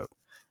 Yeah.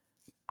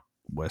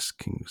 West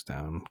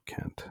Kingsdown,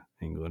 Kent,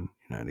 England,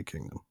 United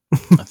Kingdom.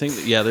 I think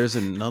there's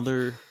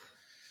another.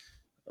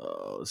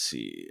 Let's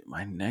see.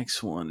 My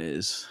next one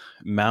is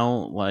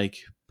Mount like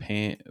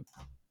Panamera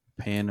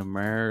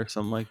or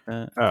something like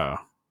that.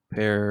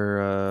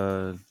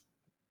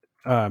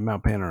 Oh,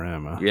 Mount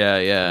Panorama. Yeah.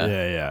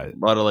 Yeah. A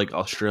lot of like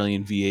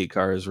Australian V8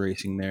 cars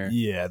racing there.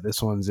 Yeah,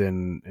 this one's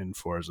in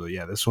Forza.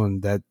 Yeah, this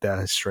one that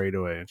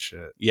straightaway and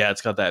shit. Yeah,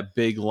 it's got that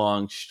big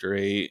long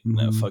straight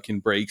that Mhm. fucking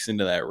breaks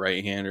into that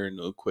right hander and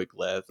a quick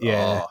left.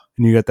 Yeah, Oh.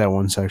 and you got that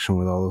one section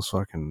with all those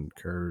fucking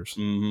curves.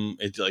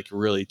 It's like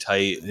really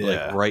tight, Yeah.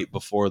 like right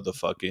before the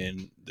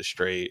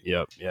straight.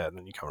 Yep. Yeah, and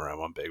then you come around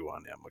one big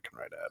one. Yeah, I'm looking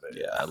right at it.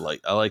 Yeah, I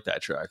like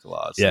that track a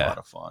lot. It's a lot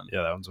of fun.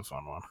 Yeah, that one's a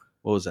fun one.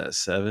 What was that,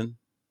 7?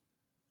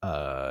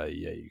 Yeah,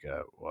 you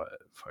got what?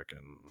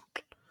 Fucking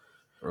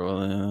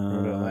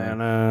Road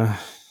Atlanta.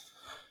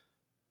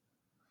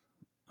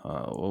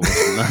 What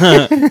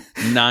was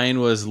 9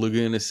 was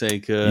Laguna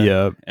Seca.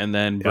 Yep. And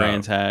then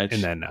Brands Hatch.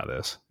 And then now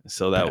this.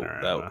 So that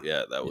Panorama.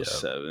 was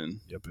 7.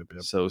 Yep.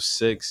 So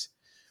 6,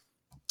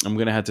 I'm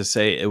gonna have to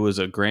say it was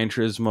a Gran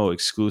Turismo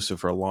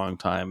exclusive for a long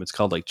time. It's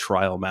called like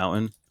Trial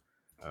Mountain.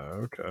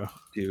 Okay.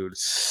 Dude,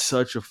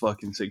 such a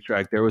fucking sick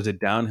track. There was a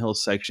downhill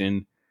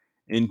section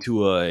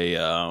into a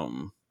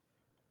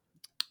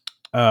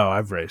Oh,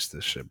 I've raced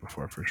this shit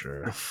before for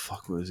sure. the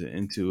fuck was it?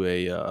 Into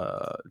a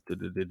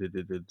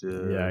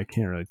Yeah, I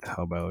can't really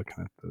tell by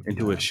looking at the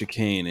into a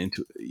chicane.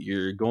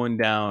 You're going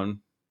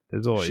down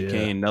There's all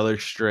chicane, another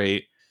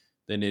straight.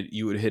 Then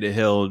you would hit a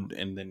hill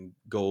and then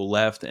go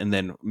left and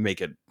then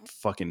make a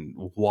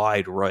fucking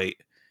wide right.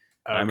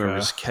 Okay. I remember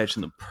just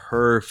catching the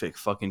perfect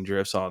fucking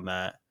drifts on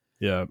that.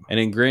 Yeah. And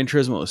in Gran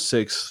Turismo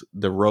 6,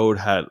 the road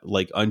had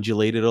like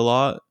undulated a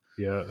lot.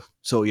 Yeah.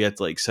 So you had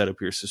to like set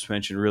up your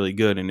suspension really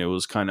good, and it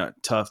was kind of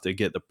tough to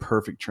get the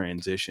perfect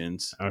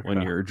transitions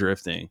when you're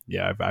drifting.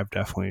 Yeah, I've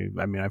definitely.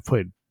 I mean, I've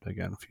played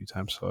again a few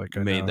times, so like I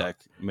made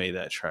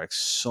that track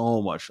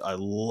so much. I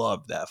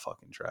loved that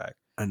fucking track.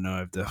 I know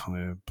I've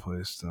definitely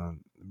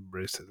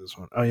raced at this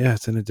one. Oh yeah,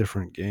 it's in a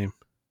different game.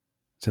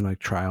 It's in like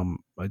Trial.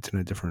 It's in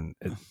a different.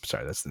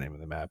 Sorry, that's the name of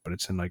the map, but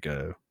it's in like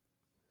a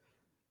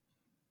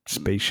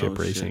spaceship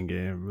racing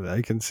game.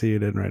 I can see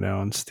it in right now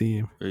on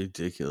Steam.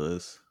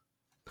 Ridiculous.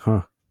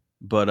 Huh.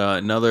 But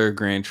another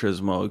Gran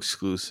Turismo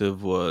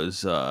exclusive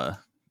was it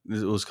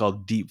was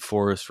called Deep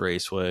Forest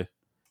Raceway.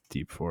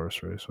 Deep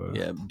Forest Raceway.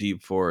 Yeah,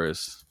 Deep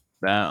Forest.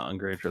 That on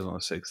Gran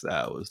Turismo 6,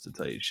 that was the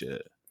tight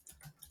shit.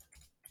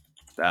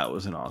 That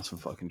was an awesome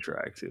fucking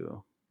track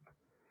too.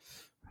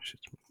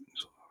 Shit's moving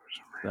slow for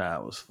some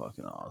That was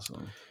fucking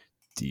awesome.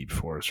 Deep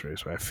Forest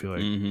Raceway. I feel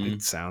like Mhm.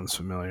 it sounds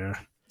familiar.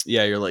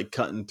 Yeah, you're like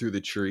cutting through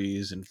the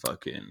trees and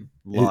fucking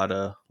lot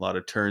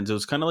of turns. It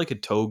was kind of like a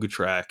toga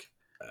track.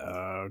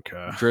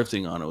 Okay.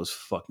 Drifting on it was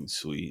fucking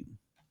sweet.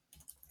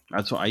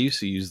 That's why I used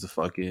to use the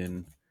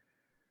fucking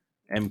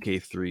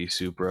MK3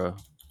 Supra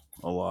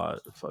a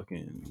lot.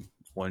 Fucking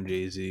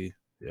 1JZ.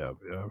 Yep.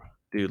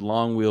 Dude,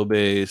 long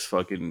wheelbase,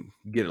 fucking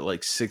get it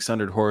like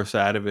 600 horse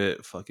out of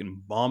it,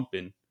 fucking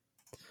bumping.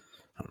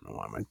 I don't know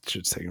why my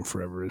shit's taking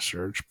forever to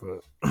search,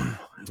 but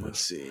Let's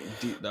see.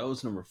 Dude, that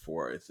was number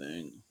 4, I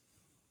think.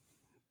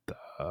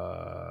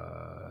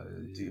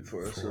 Deep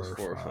Forest was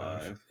 4 or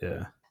 5.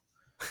 Yeah.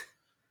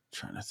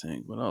 Trying to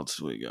think, what else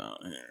do we got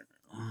here?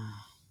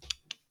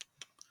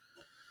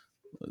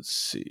 Let's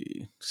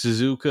see.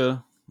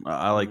 Suzuka.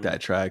 I like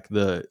that track.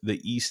 The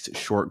East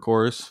Short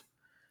Course.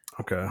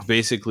 Okay. It's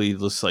basically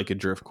just like a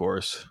drift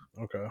course.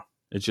 Okay.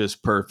 It's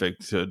just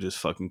perfect to just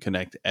fucking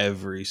connect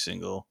every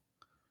single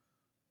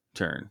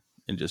turn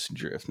and just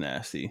drift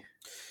nasty.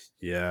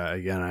 Yeah,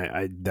 again,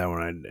 I that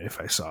one, if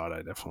I saw it,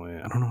 I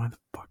don't know why the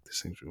fuck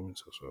this thing's moving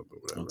so slow,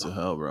 but whatever. What the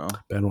hell, bro?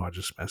 Benoit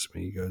just messaged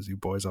me. He goes, "You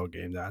boys all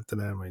gamed out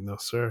today?" I'm like, "No,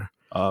 sir."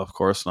 Of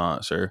course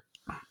not, sir.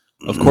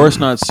 Of course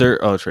not, sir.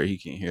 Oh, Trey, he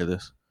can't hear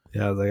this.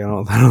 Yeah, I was like,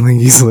 I don't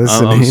think he's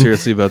listening. I'm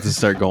seriously about to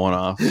start going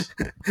off.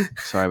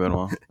 Sorry,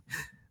 Benoit.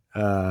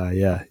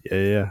 Yeah.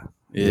 Yeah.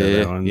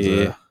 That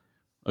one's,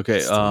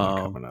 Okay. still not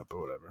coming up, but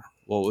whatever.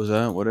 What was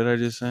that? What did I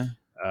just say?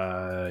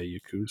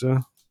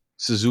 Yakuza.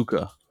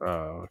 Suzuka.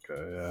 Oh,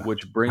 okay, yeah.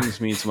 Which brings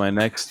me to my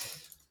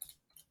next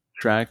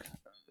track,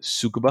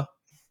 Tsukuba.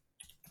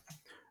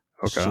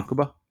 Okay.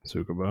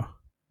 Tsukuba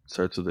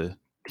starts with a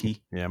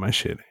T. Yeah, my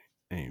shit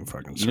ain't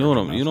fucking. You know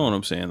what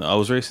I'm saying? Though. I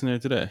was racing there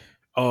today.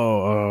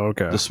 Oh,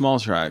 okay. The small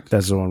track.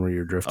 That's the one where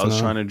you're drifting. I was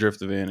trying to drift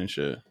the van and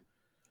shit.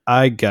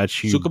 I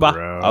got you, Tsukuba.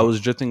 bro. I was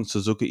drifting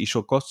Suzuka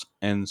Ishokos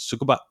and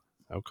Tsukuba.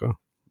 Okay.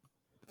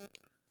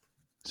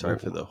 Sorry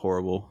for the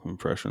horrible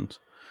impressions.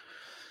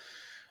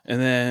 And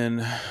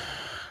then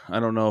I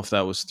don't know if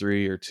that was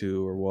 3 or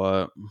 2 or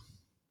what.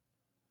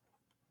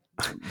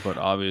 But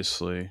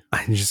obviously,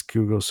 I just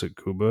Google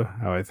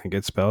Tsukuba, how I think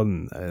it's spelled,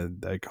 and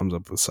that comes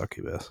up with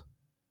succubus.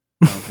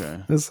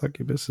 okay. The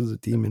succubus is a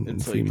demon in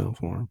It's like female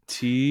form.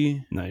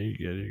 T. No, you're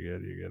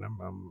good.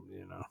 I'm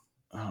you know.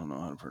 I don't know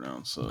how to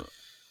pronounce it.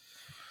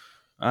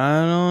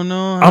 I don't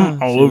know.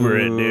 I'm all over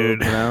it,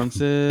 dude. Pronounce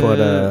it.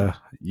 But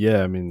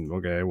yeah, I mean,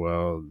 okay.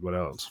 Well, what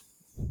else?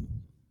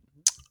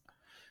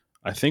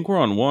 I think we're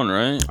on 1,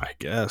 right? I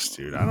guess,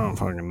 dude. I don't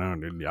fucking know,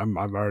 dude. I've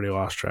already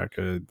lost track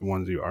of the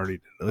ones you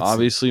already did.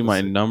 Obviously, my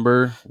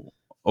number.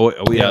 Oh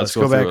yeah. Let's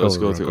go through. Let's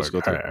go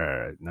through. All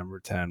right. Number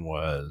 10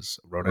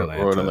 was Road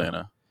Atlanta. Road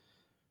Atlanta.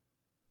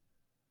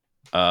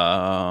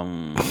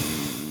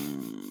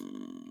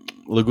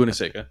 Laguna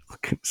Seca.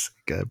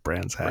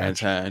 Brands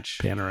Hatch.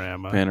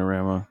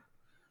 Panorama.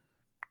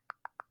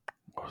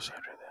 What was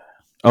after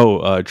that?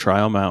 Oh,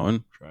 Trial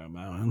Mountain.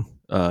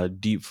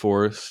 Deep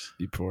Forest.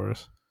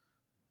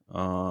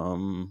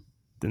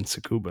 Then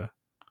Tsukuba.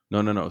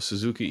 No.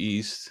 Suzuki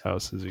East. Oh,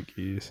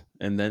 Suzuki East.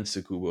 And then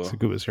Tsukuba.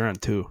 Tsukuba's, you're on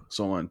 2.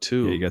 So I'm on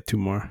 2. Yeah, you got 2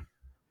 more.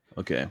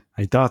 Okay.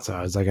 I thought so.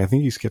 I was like, I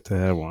think you skipped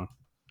ahead one.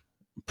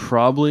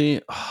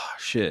 Probably. Oh,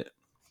 shit.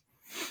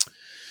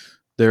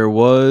 There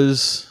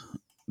was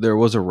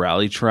a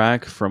rally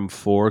track from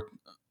 4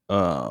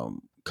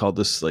 called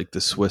this like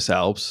the Swiss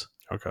Alps.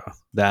 Okay.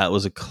 That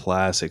was a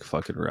classic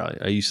fucking rally.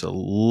 I used to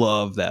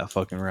love that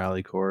fucking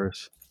rally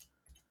course.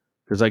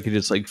 Because I could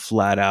just like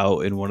flat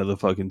out in one of the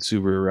fucking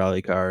Subaru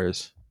rally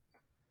cars.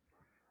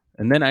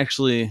 And then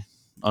actually,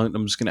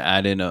 I'm just going to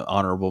add in an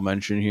honorable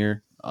mention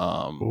here.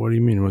 What do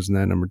you mean? Wasn't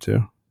that number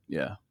 2?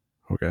 Yeah.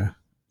 Okay.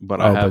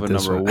 But I have a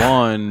number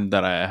 1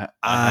 that I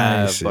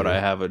have, but I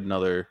have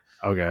another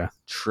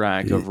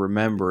track of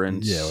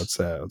remembrance. Yeah, what's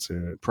that? Let's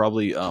hear it.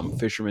 Probably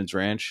Fisherman's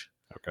Ranch.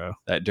 Okay.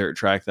 That dirt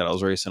track that I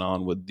was racing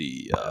on with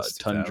the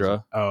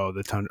Tundra. Oh,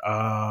 the Tundra.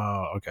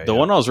 Oh, okay. The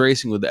one I was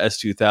racing with the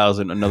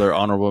S2000, another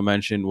honorable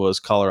mention was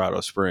Colorado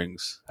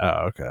Springs.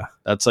 Oh, okay.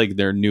 That's like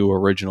their new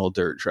original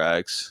dirt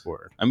tracks.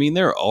 Word. I mean,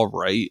 they're all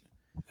right.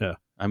 Yeah.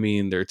 I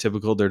mean, they're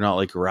typical. They're not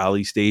like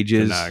rally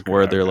stages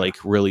where they're like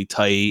really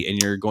tight and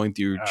you're going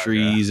through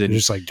trees and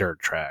just like dirt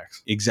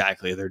tracks.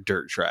 Exactly. They're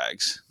dirt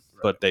tracks,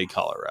 but they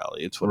call it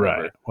rally. It's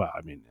whatever. Right. Well,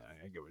 I mean,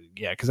 I get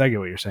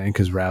what you're saying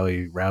because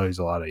rally's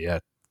a lot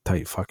of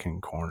tight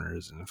fucking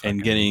corners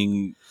and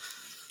getting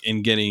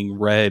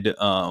red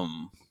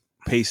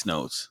pace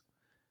notes.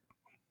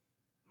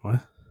 What?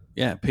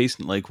 Yeah, pace,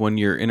 like when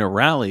you're in a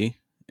rally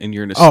and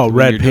you're in a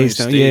red pace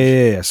note.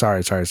 Yeah.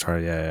 Sorry.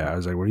 Yeah. I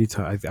was like, what are you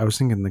talking? I was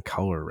thinking the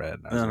color red.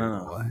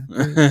 No.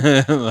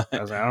 I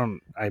was like,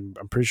 I'm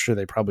pretty sure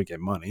they probably get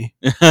money.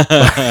 Shut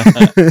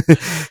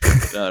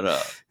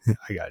up.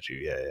 I got you.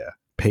 Yeah.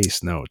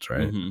 Pace notes,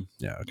 right? Mm-hmm.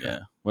 Yeah. Okay.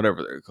 Yeah.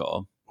 Whatever they're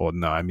called. Well,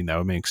 no, I mean, that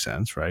would make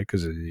sense, right?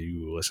 Because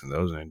you listen to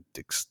those and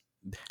it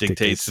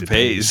dictates the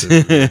pace.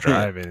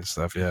 Driving and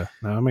stuff. Yeah.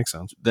 No, that makes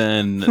sense.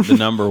 Then the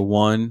number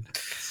 1,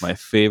 my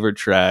favorite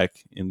track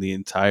in the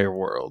entire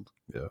world.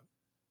 Yeah.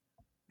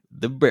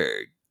 The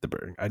Berg. The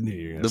Berg. I knew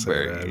you were gonna The say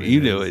Berg. that.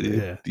 You knew it, it's-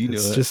 dude. Yeah, You knew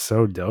it's it. just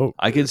so dope.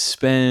 I could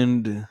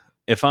spend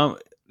if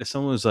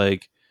someone was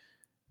like,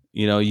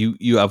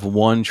 you have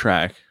one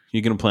track,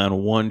 you're gonna play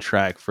on one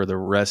track for the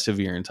rest of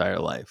your entire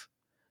life.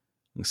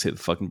 I'm gonna say the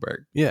fucking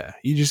Berg. Yeah,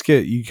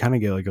 you kind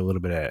of get like a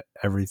little bit of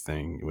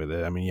everything with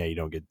it. I mean, yeah, you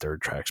don't get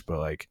dirt tracks, but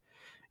like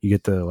you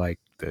get the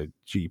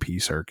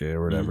GP circuit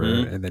or whatever,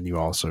 Mhm. and then you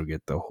also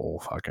get the whole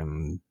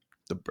fucking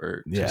The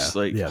Berg. yeah, Just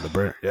like the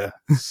Berg. Yeah,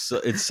 so,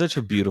 it's such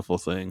a beautiful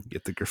thing.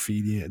 get the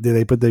graffiti. Did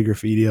they put the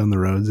graffiti on the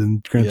roads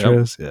in Gran Yep.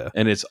 Turismo? Yeah,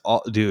 And it's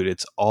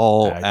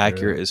all Accurate.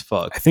 accurate as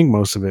fuck. I think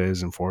most of it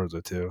is in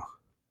Forza too.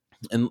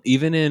 And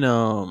even in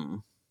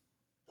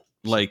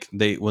like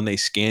when they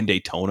scan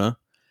Daytona,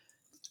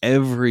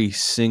 every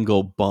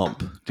single bump,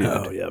 dude.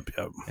 Oh, yep.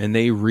 And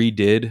they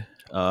redid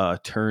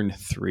turn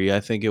 3, I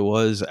think it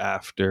was,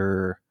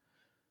 after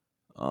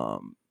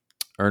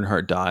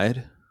Earnhardt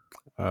died.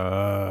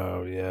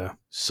 Oh, yeah.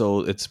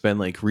 So it's been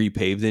like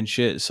repaved and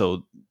shit.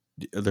 So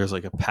there's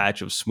like a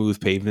patch of smooth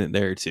pavement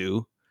there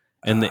too.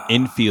 And the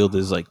infield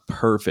is like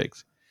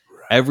perfect.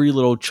 Right. Every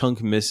little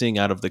chunk missing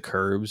out of the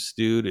curbs,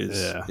 dude,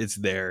 Yeah. it's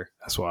there.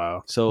 That's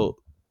wild. So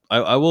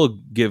I will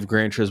give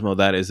Gran Turismo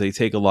that, is they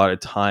take a lot of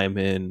time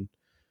in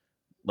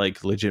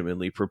like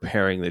legitimately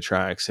preparing the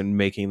tracks and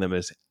making them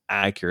as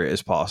accurate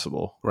as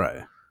possible.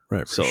 Right,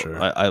 for So sure.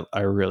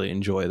 I really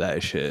enjoy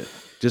that shit.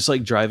 Just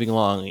like driving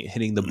along,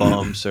 hitting the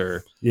bumps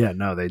or Yeah,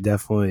 no, they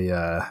definitely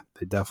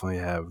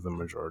have the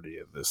majority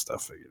of this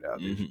stuff figured out.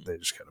 Mhm. They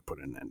just got to put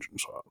in engine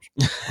swaps.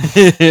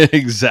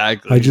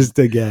 exactly. I just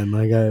again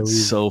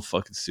So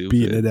fucking stupid.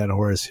 beating a dead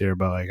horse here,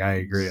 but like I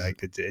agree,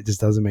 like it just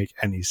doesn't make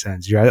any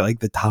sense. You're at like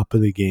the top of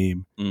the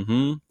game,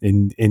 Mm-hmm.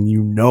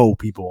 and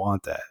people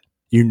want that.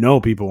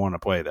 People want to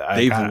play that.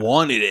 They've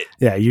wanted it.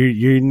 Yeah,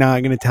 you're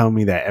not gonna tell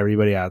me that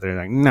everybody out there is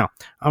like, no,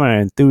 I'm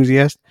an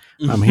enthusiast.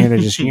 I'm here to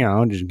just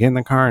just get in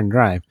the car and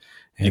drive.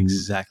 And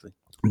exactly.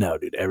 no,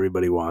 dude,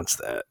 everybody wants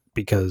that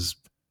because,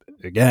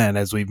 again,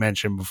 as we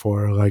mentioned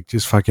before, like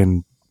just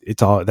fucking,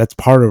 that's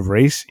part of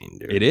racing,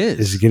 dude. It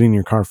is getting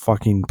your car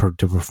fucking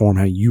to perform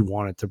how you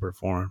want it to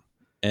perform,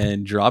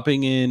 and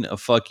dropping in a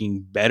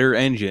fucking better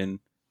engine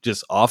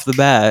just off the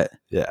bat.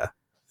 Yeah,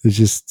 it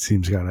just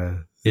seems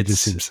it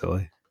just seems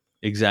silly.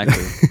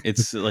 Exactly.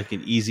 It's like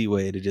an easy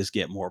way to just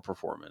get more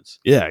performance.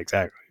 Yeah,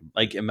 exactly.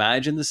 Like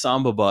imagine the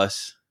Samba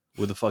bus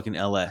with a fucking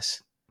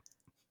LS.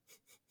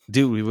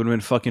 Dude, we would have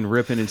been fucking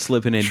ripping and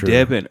slipping and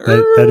dipping.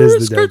 That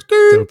is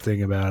the dope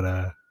thing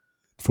about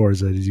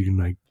Forza is you can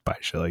like buy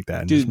shit like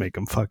that and just make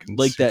them fucking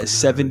like that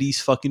gnarly.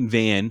 70s fucking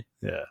van.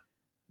 Yeah.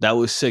 That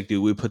was sick,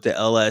 dude. We put the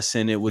LS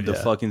in it with the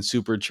fucking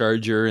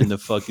supercharger and the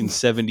fucking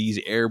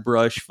 70s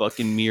airbrush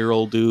fucking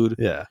mural, dude.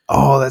 Yeah.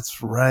 Oh,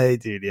 that's right,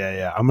 dude.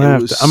 Yeah. I'm gonna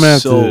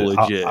have to.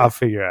 Legit. I'll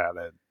figure out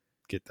how to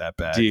get that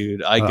back,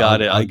 dude. I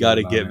got it. I got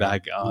to get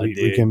back on, dude.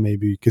 We can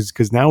maybe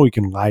because now we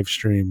can live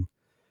stream.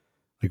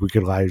 Like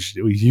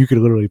you could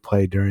literally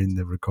play during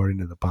the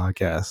recording of the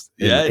podcast,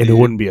 and it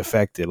wouldn't be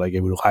affected. Like it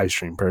would live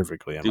stream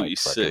perfectly. Dude, you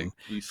sick.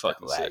 You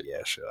fucking sick.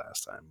 Yeah, shit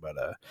last time, but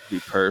be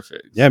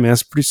perfect. Yeah, I mean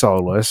that's a pretty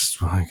solid list.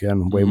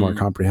 Again, way more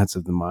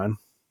comprehensive than mine.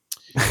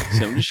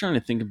 So I'm just trying to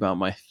think about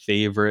my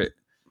favorite.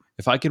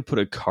 If I could put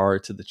a car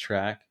to the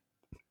track,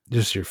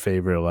 just your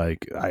favorite.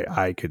 Like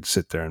I could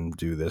sit there and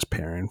do this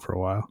pairing for a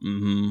while.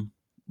 Mm-hmm.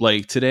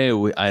 Like today,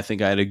 I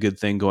think I had a good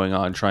thing going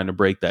on trying to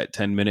break that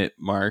 10-minute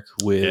mark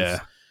with.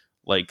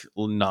 Like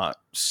not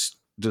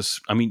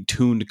just,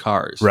 tuned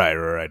cars.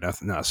 Right.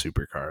 Nothing, not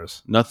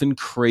supercars. Nothing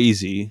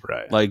crazy.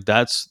 Right. Like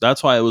that's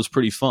why it was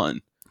pretty fun.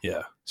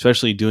 Yeah.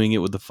 Especially doing it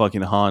with the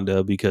fucking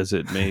Honda because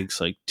it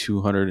makes like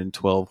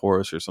 212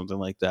 horse or something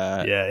like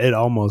that. Yeah.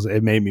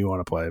 It made me want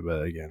to play,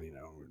 but again,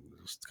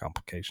 there's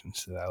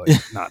complications to that, like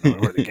not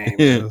knowing where the game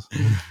is.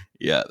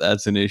 Yeah,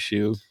 that's an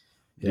issue.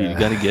 Yeah. You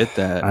got to get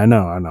that. I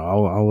know.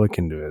 I'll look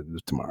into it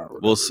tomorrow.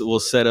 We'll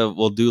set up.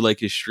 We'll do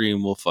like a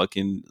stream. We'll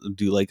fucking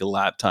do like a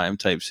lap time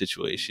type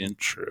situation.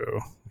 True.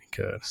 We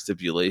could.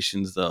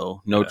 Stipulations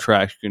though. No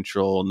traction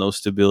control. No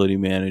stability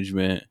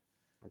management.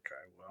 Okay.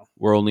 Well,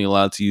 we're only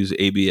allowed to use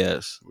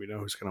ABS. We know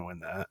who's gonna win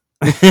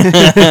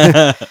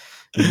that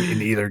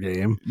in either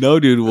game. No,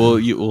 dude.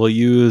 We'll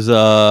use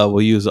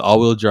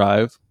all-wheel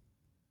drive.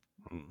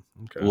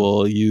 Okay.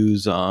 We'll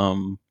use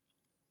a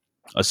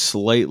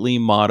slightly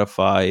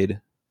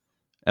modified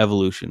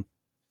Evolution.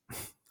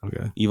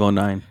 Okay. Evo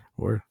 9.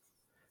 Or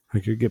I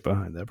could get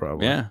behind that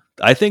probably. Yeah.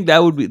 I think that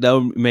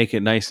would make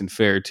it nice and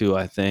fair too,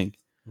 I think.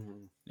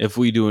 If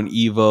we do an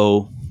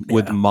Evo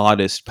with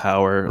modest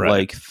power,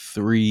 like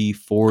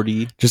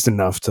 340. Just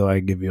enough to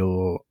like give you a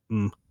little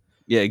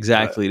Yeah,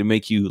 exactly. To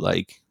make you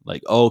like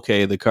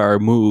okay, the car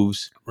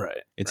moves.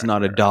 Right. It's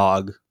not a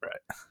dog.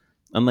 Right.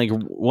 And like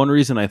one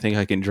reason I think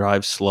I can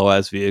drive slow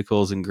ass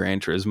vehicles in Gran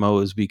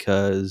Turismo is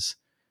because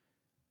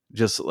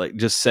just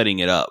setting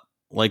it up.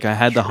 Like I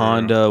had the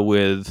Honda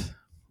with,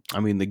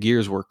 the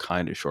gears were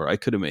kind of short. I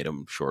could have made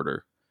them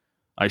shorter.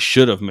 I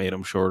should have made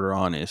them shorter,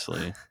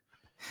 honestly,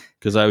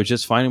 because I was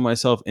just finding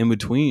myself in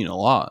between a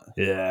lot.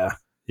 Yeah,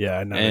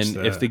 I noticed and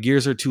that. if the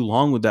gears are too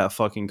long with that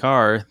fucking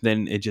car,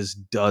 then it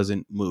just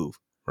doesn't move.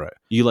 Right.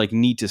 You like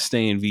need to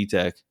stay in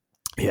VTEC.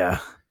 Yeah.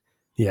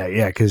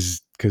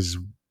 Because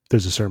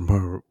there's a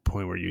certain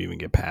point where you even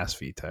get past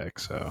VTEC,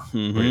 so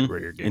where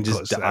you're getting And just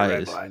close to that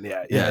red dies. line.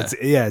 Yeah.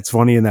 It's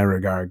funny in that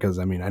regard because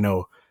I mean I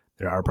know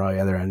there are probably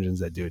other engines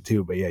that do it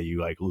too, but yeah,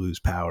 you like lose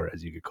power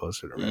as you get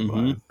closer to red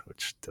line,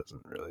 which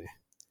doesn't really.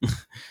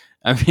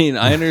 I mean,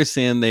 I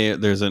understand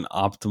there's an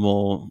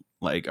optimal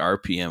like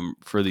RPM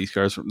for these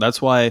cars.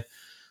 That's why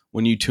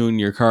when you tune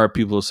your car,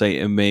 people say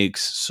it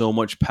makes so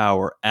much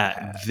power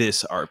at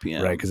this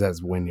RPM. Right, because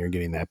that's when you're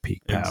getting that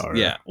peak power.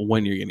 Yeah,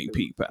 when you're getting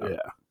peak power.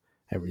 Yeah.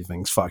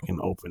 Everything's fucking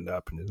opened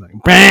up and it's like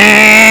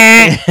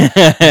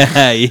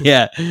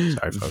yeah.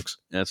 Sorry folks.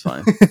 That's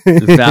fine.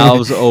 The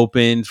valves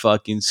open,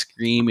 fucking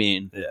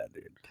screaming. Yeah,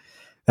 dude.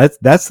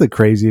 That's the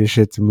craziest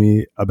shit to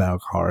me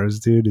about cars,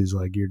 dude, is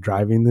like you're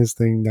driving this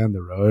thing down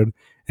the road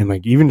and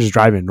like even just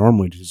driving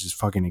normally, just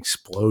fucking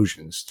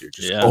explosions, dude,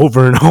 just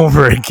over and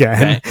over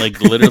again. Like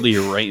literally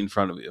right in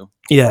front of you.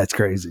 Yeah, it's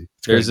crazy.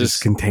 There's this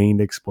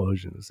contained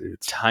explosions,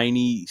 dude.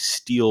 Tiny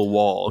steel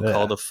wall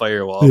called a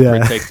firewall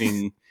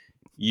protecting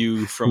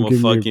you from a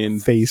fucking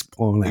face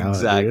blown out.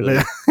 Exactly.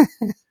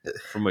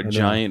 From a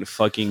giant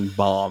fucking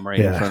bomb right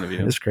in front of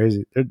you. It's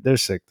crazy. They're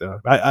sick though.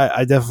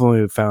 I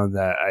definitely found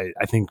that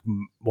I think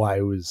why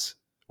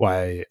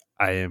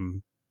I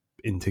am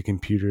into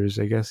computers,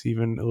 I guess,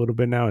 even a little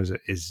bit now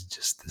is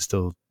just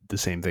still the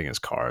same thing as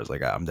cars.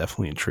 Like I'm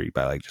definitely intrigued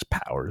by like just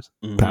power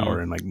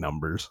and like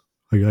numbers.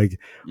 Like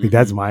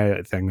that's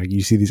my thing. Like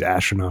you see these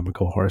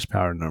astronomical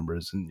horsepower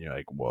numbers and you're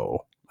like,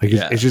 whoa. Like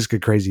it's just a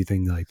crazy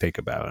thing to like think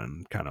about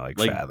and kind of like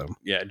fathom.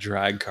 Yeah,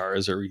 drag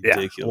cars are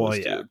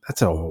ridiculous, dude.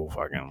 That's a whole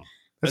fucking.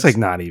 That's like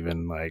not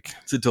even like.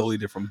 It's a totally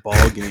different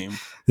ball game.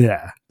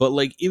 Yeah, but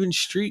like even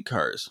street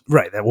cars,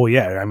 right?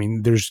 I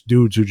mean, there's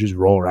dudes who just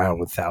roll around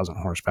with 1,000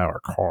 horsepower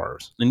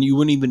cars, and you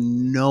wouldn't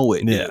even know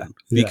it, dude,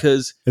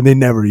 because and they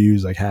never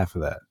use like half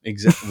of that.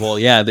 Exactly. Well,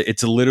 yeah,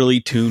 it's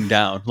literally tuned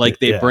down. Like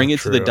they bring it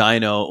to the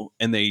dyno,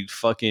 and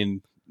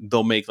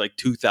they'll make like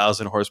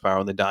 2,000 horsepower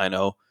on the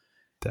dyno.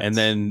 And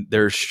then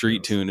their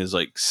street tune is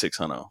like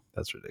 600.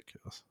 That's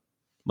ridiculous.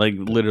 Like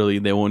literally,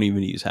 they won't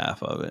even use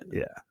half of it.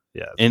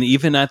 Yeah. And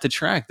even at the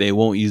track, they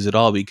won't use it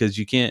all because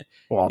you can't.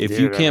 Well, if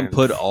you can't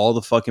put all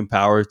the fucking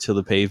power to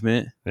the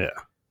pavement,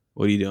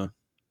 what are you doing?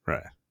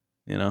 Right.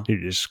 You know, you're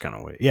just kind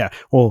of wait. Yeah.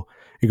 Well,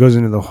 it goes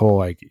into the whole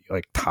like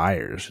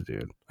tires,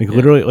 dude. Like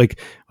literally,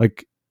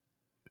 like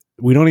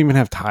we don't even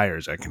have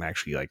tires that can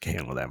actually like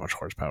handle that much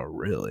horsepower,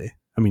 really.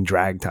 I mean,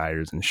 drag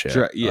tires and shit.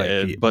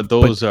 But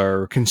those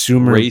are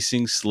consumer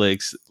racing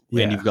slicks,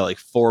 and you've got like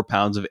 4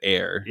 pounds of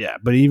air. Yeah,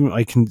 but even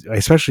like,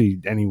 especially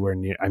anywhere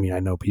near. I mean, I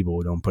know people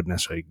who don't put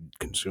necessarily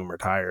consumer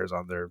tires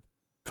on their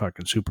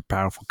fucking super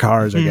powerful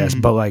cars, I guess.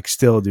 But like,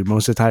 still, dude,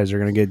 most of the tires they're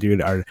gonna get,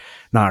 dude, are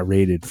not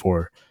rated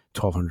for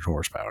 1,200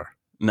 horsepower.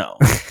 No,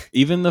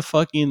 even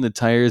the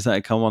tires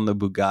that come on the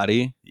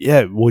Bugatti.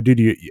 Yeah, well,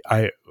 dude,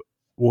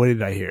 what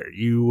did I hear?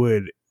 You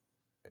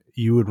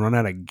would run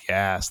out of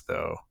gas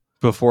though.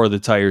 Before the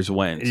tires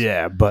went.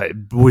 Yeah, but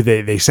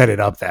they set it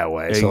up that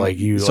way. So like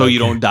you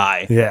don't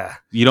die. Yeah.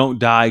 You don't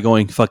die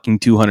going fucking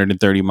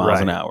 230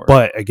 miles an hour.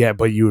 But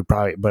you would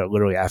probably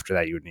literally after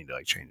that you would need to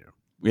like change them.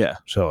 Yeah.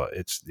 So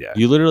it's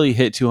You literally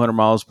hit 200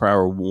 miles per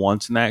hour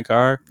once in that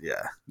car.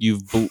 Yeah.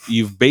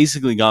 You've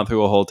basically gone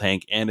through a whole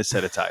tank and a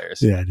set of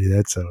tires. Yeah, dude,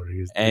 that's so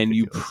ridiculous. And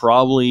you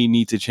probably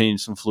need to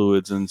change some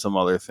fluids and some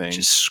other things.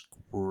 Just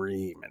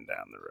screaming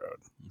down the road.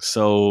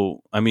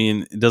 So, I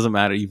mean, it doesn't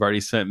matter. You've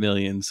already spent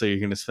millions, so you're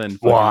going to spend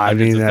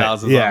hundreds of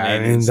thousands on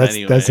maintenance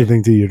anyway. That's the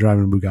thing too. You're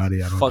driving a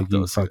Bugatti. I don't think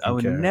those. I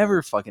would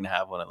never fucking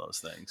have one of those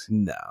things.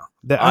 No.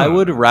 I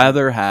would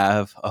rather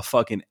have a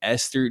fucking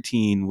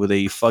S13 with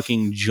a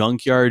fucking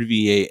junkyard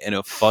V8 and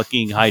a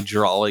fucking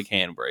hydraulic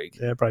handbrake.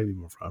 Yeah, probably be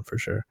more fun for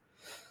sure.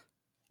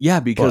 Yeah,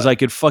 because I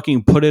could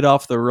fucking put it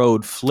off the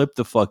road, flip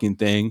the fucking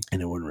thing.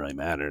 And it wouldn't really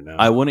matter, no.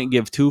 I wouldn't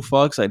give two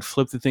fucks. I'd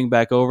flip the thing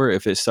back over.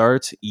 If it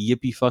starts,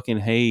 yippee fucking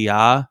hey,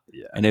 yeah.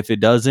 And if it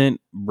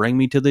doesn't, bring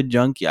me to the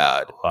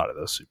junkyard. A lot of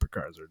those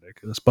supercars are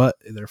ridiculous, but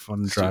they're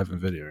fun to drive in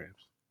video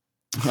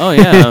games. Oh,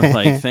 yeah.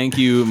 Like, thank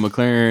you,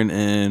 McLaren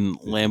and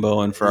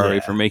Lambo and Ferrari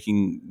for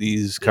making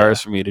these cars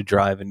for me to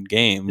drive in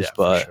games.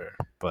 But, for sure.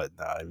 But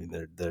no, I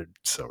mean, they're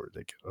so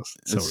ridiculous.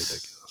 So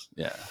ridiculous.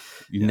 Yeah.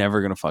 You're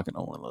never going to fucking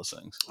own one of those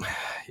things.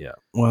 Yeah.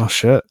 Well,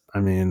 shit. I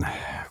mean,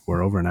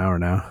 we're over an hour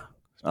now.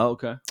 Oh,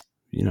 okay.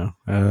 You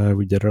know,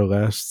 we did our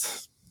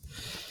last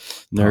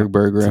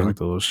Nürburgring. Talked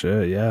a little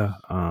shit. Yeah.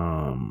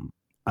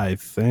 I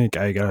think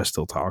I gotta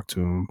still talk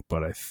to him,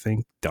 but I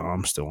think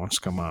Dom still wants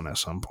to come on at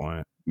some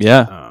point.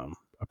 Yeah.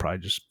 I'll probably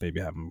just maybe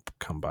have him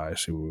come by,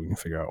 see what we can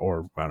figure out,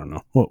 or I don't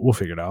know. We'll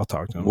figure it out. I'll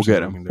talk to him. We'll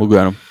get him. We'll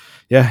get him.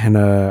 Yeah, and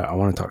I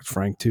want to talk to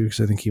Frank too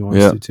because I think he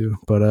wants to too.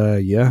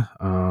 But yeah.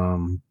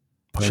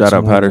 Shout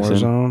out Patterson.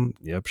 Warzone.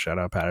 Yep, shout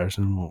out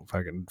Patterson. Won't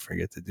fucking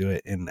forget to do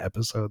it in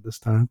episode this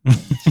time.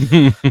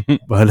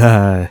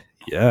 But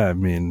yeah, I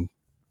mean,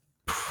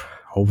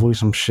 hopefully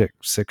some sick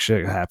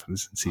shit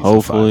happens in season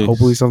Hopefully. 5.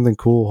 Hopefully something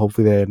cool.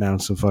 Hopefully they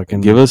announce some fucking.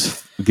 Give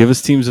us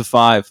teams of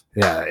 5.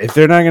 Yeah, if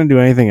they're not gonna do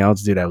anything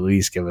else, dude, at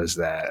least give us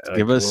that.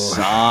 Give us we'll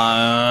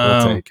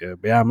some. take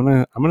it. But yeah,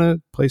 I'm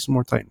gonna play some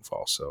more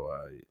Titanfall. So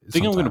I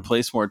think I'm gonna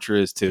play some more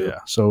Triz too. Yeah.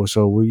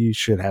 So we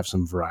should have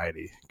some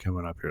variety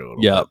coming up here a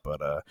little bit.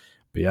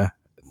 But yeah,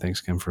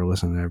 thanks again for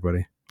listening,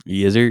 everybody.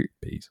 Yes, sir.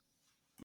 Peace.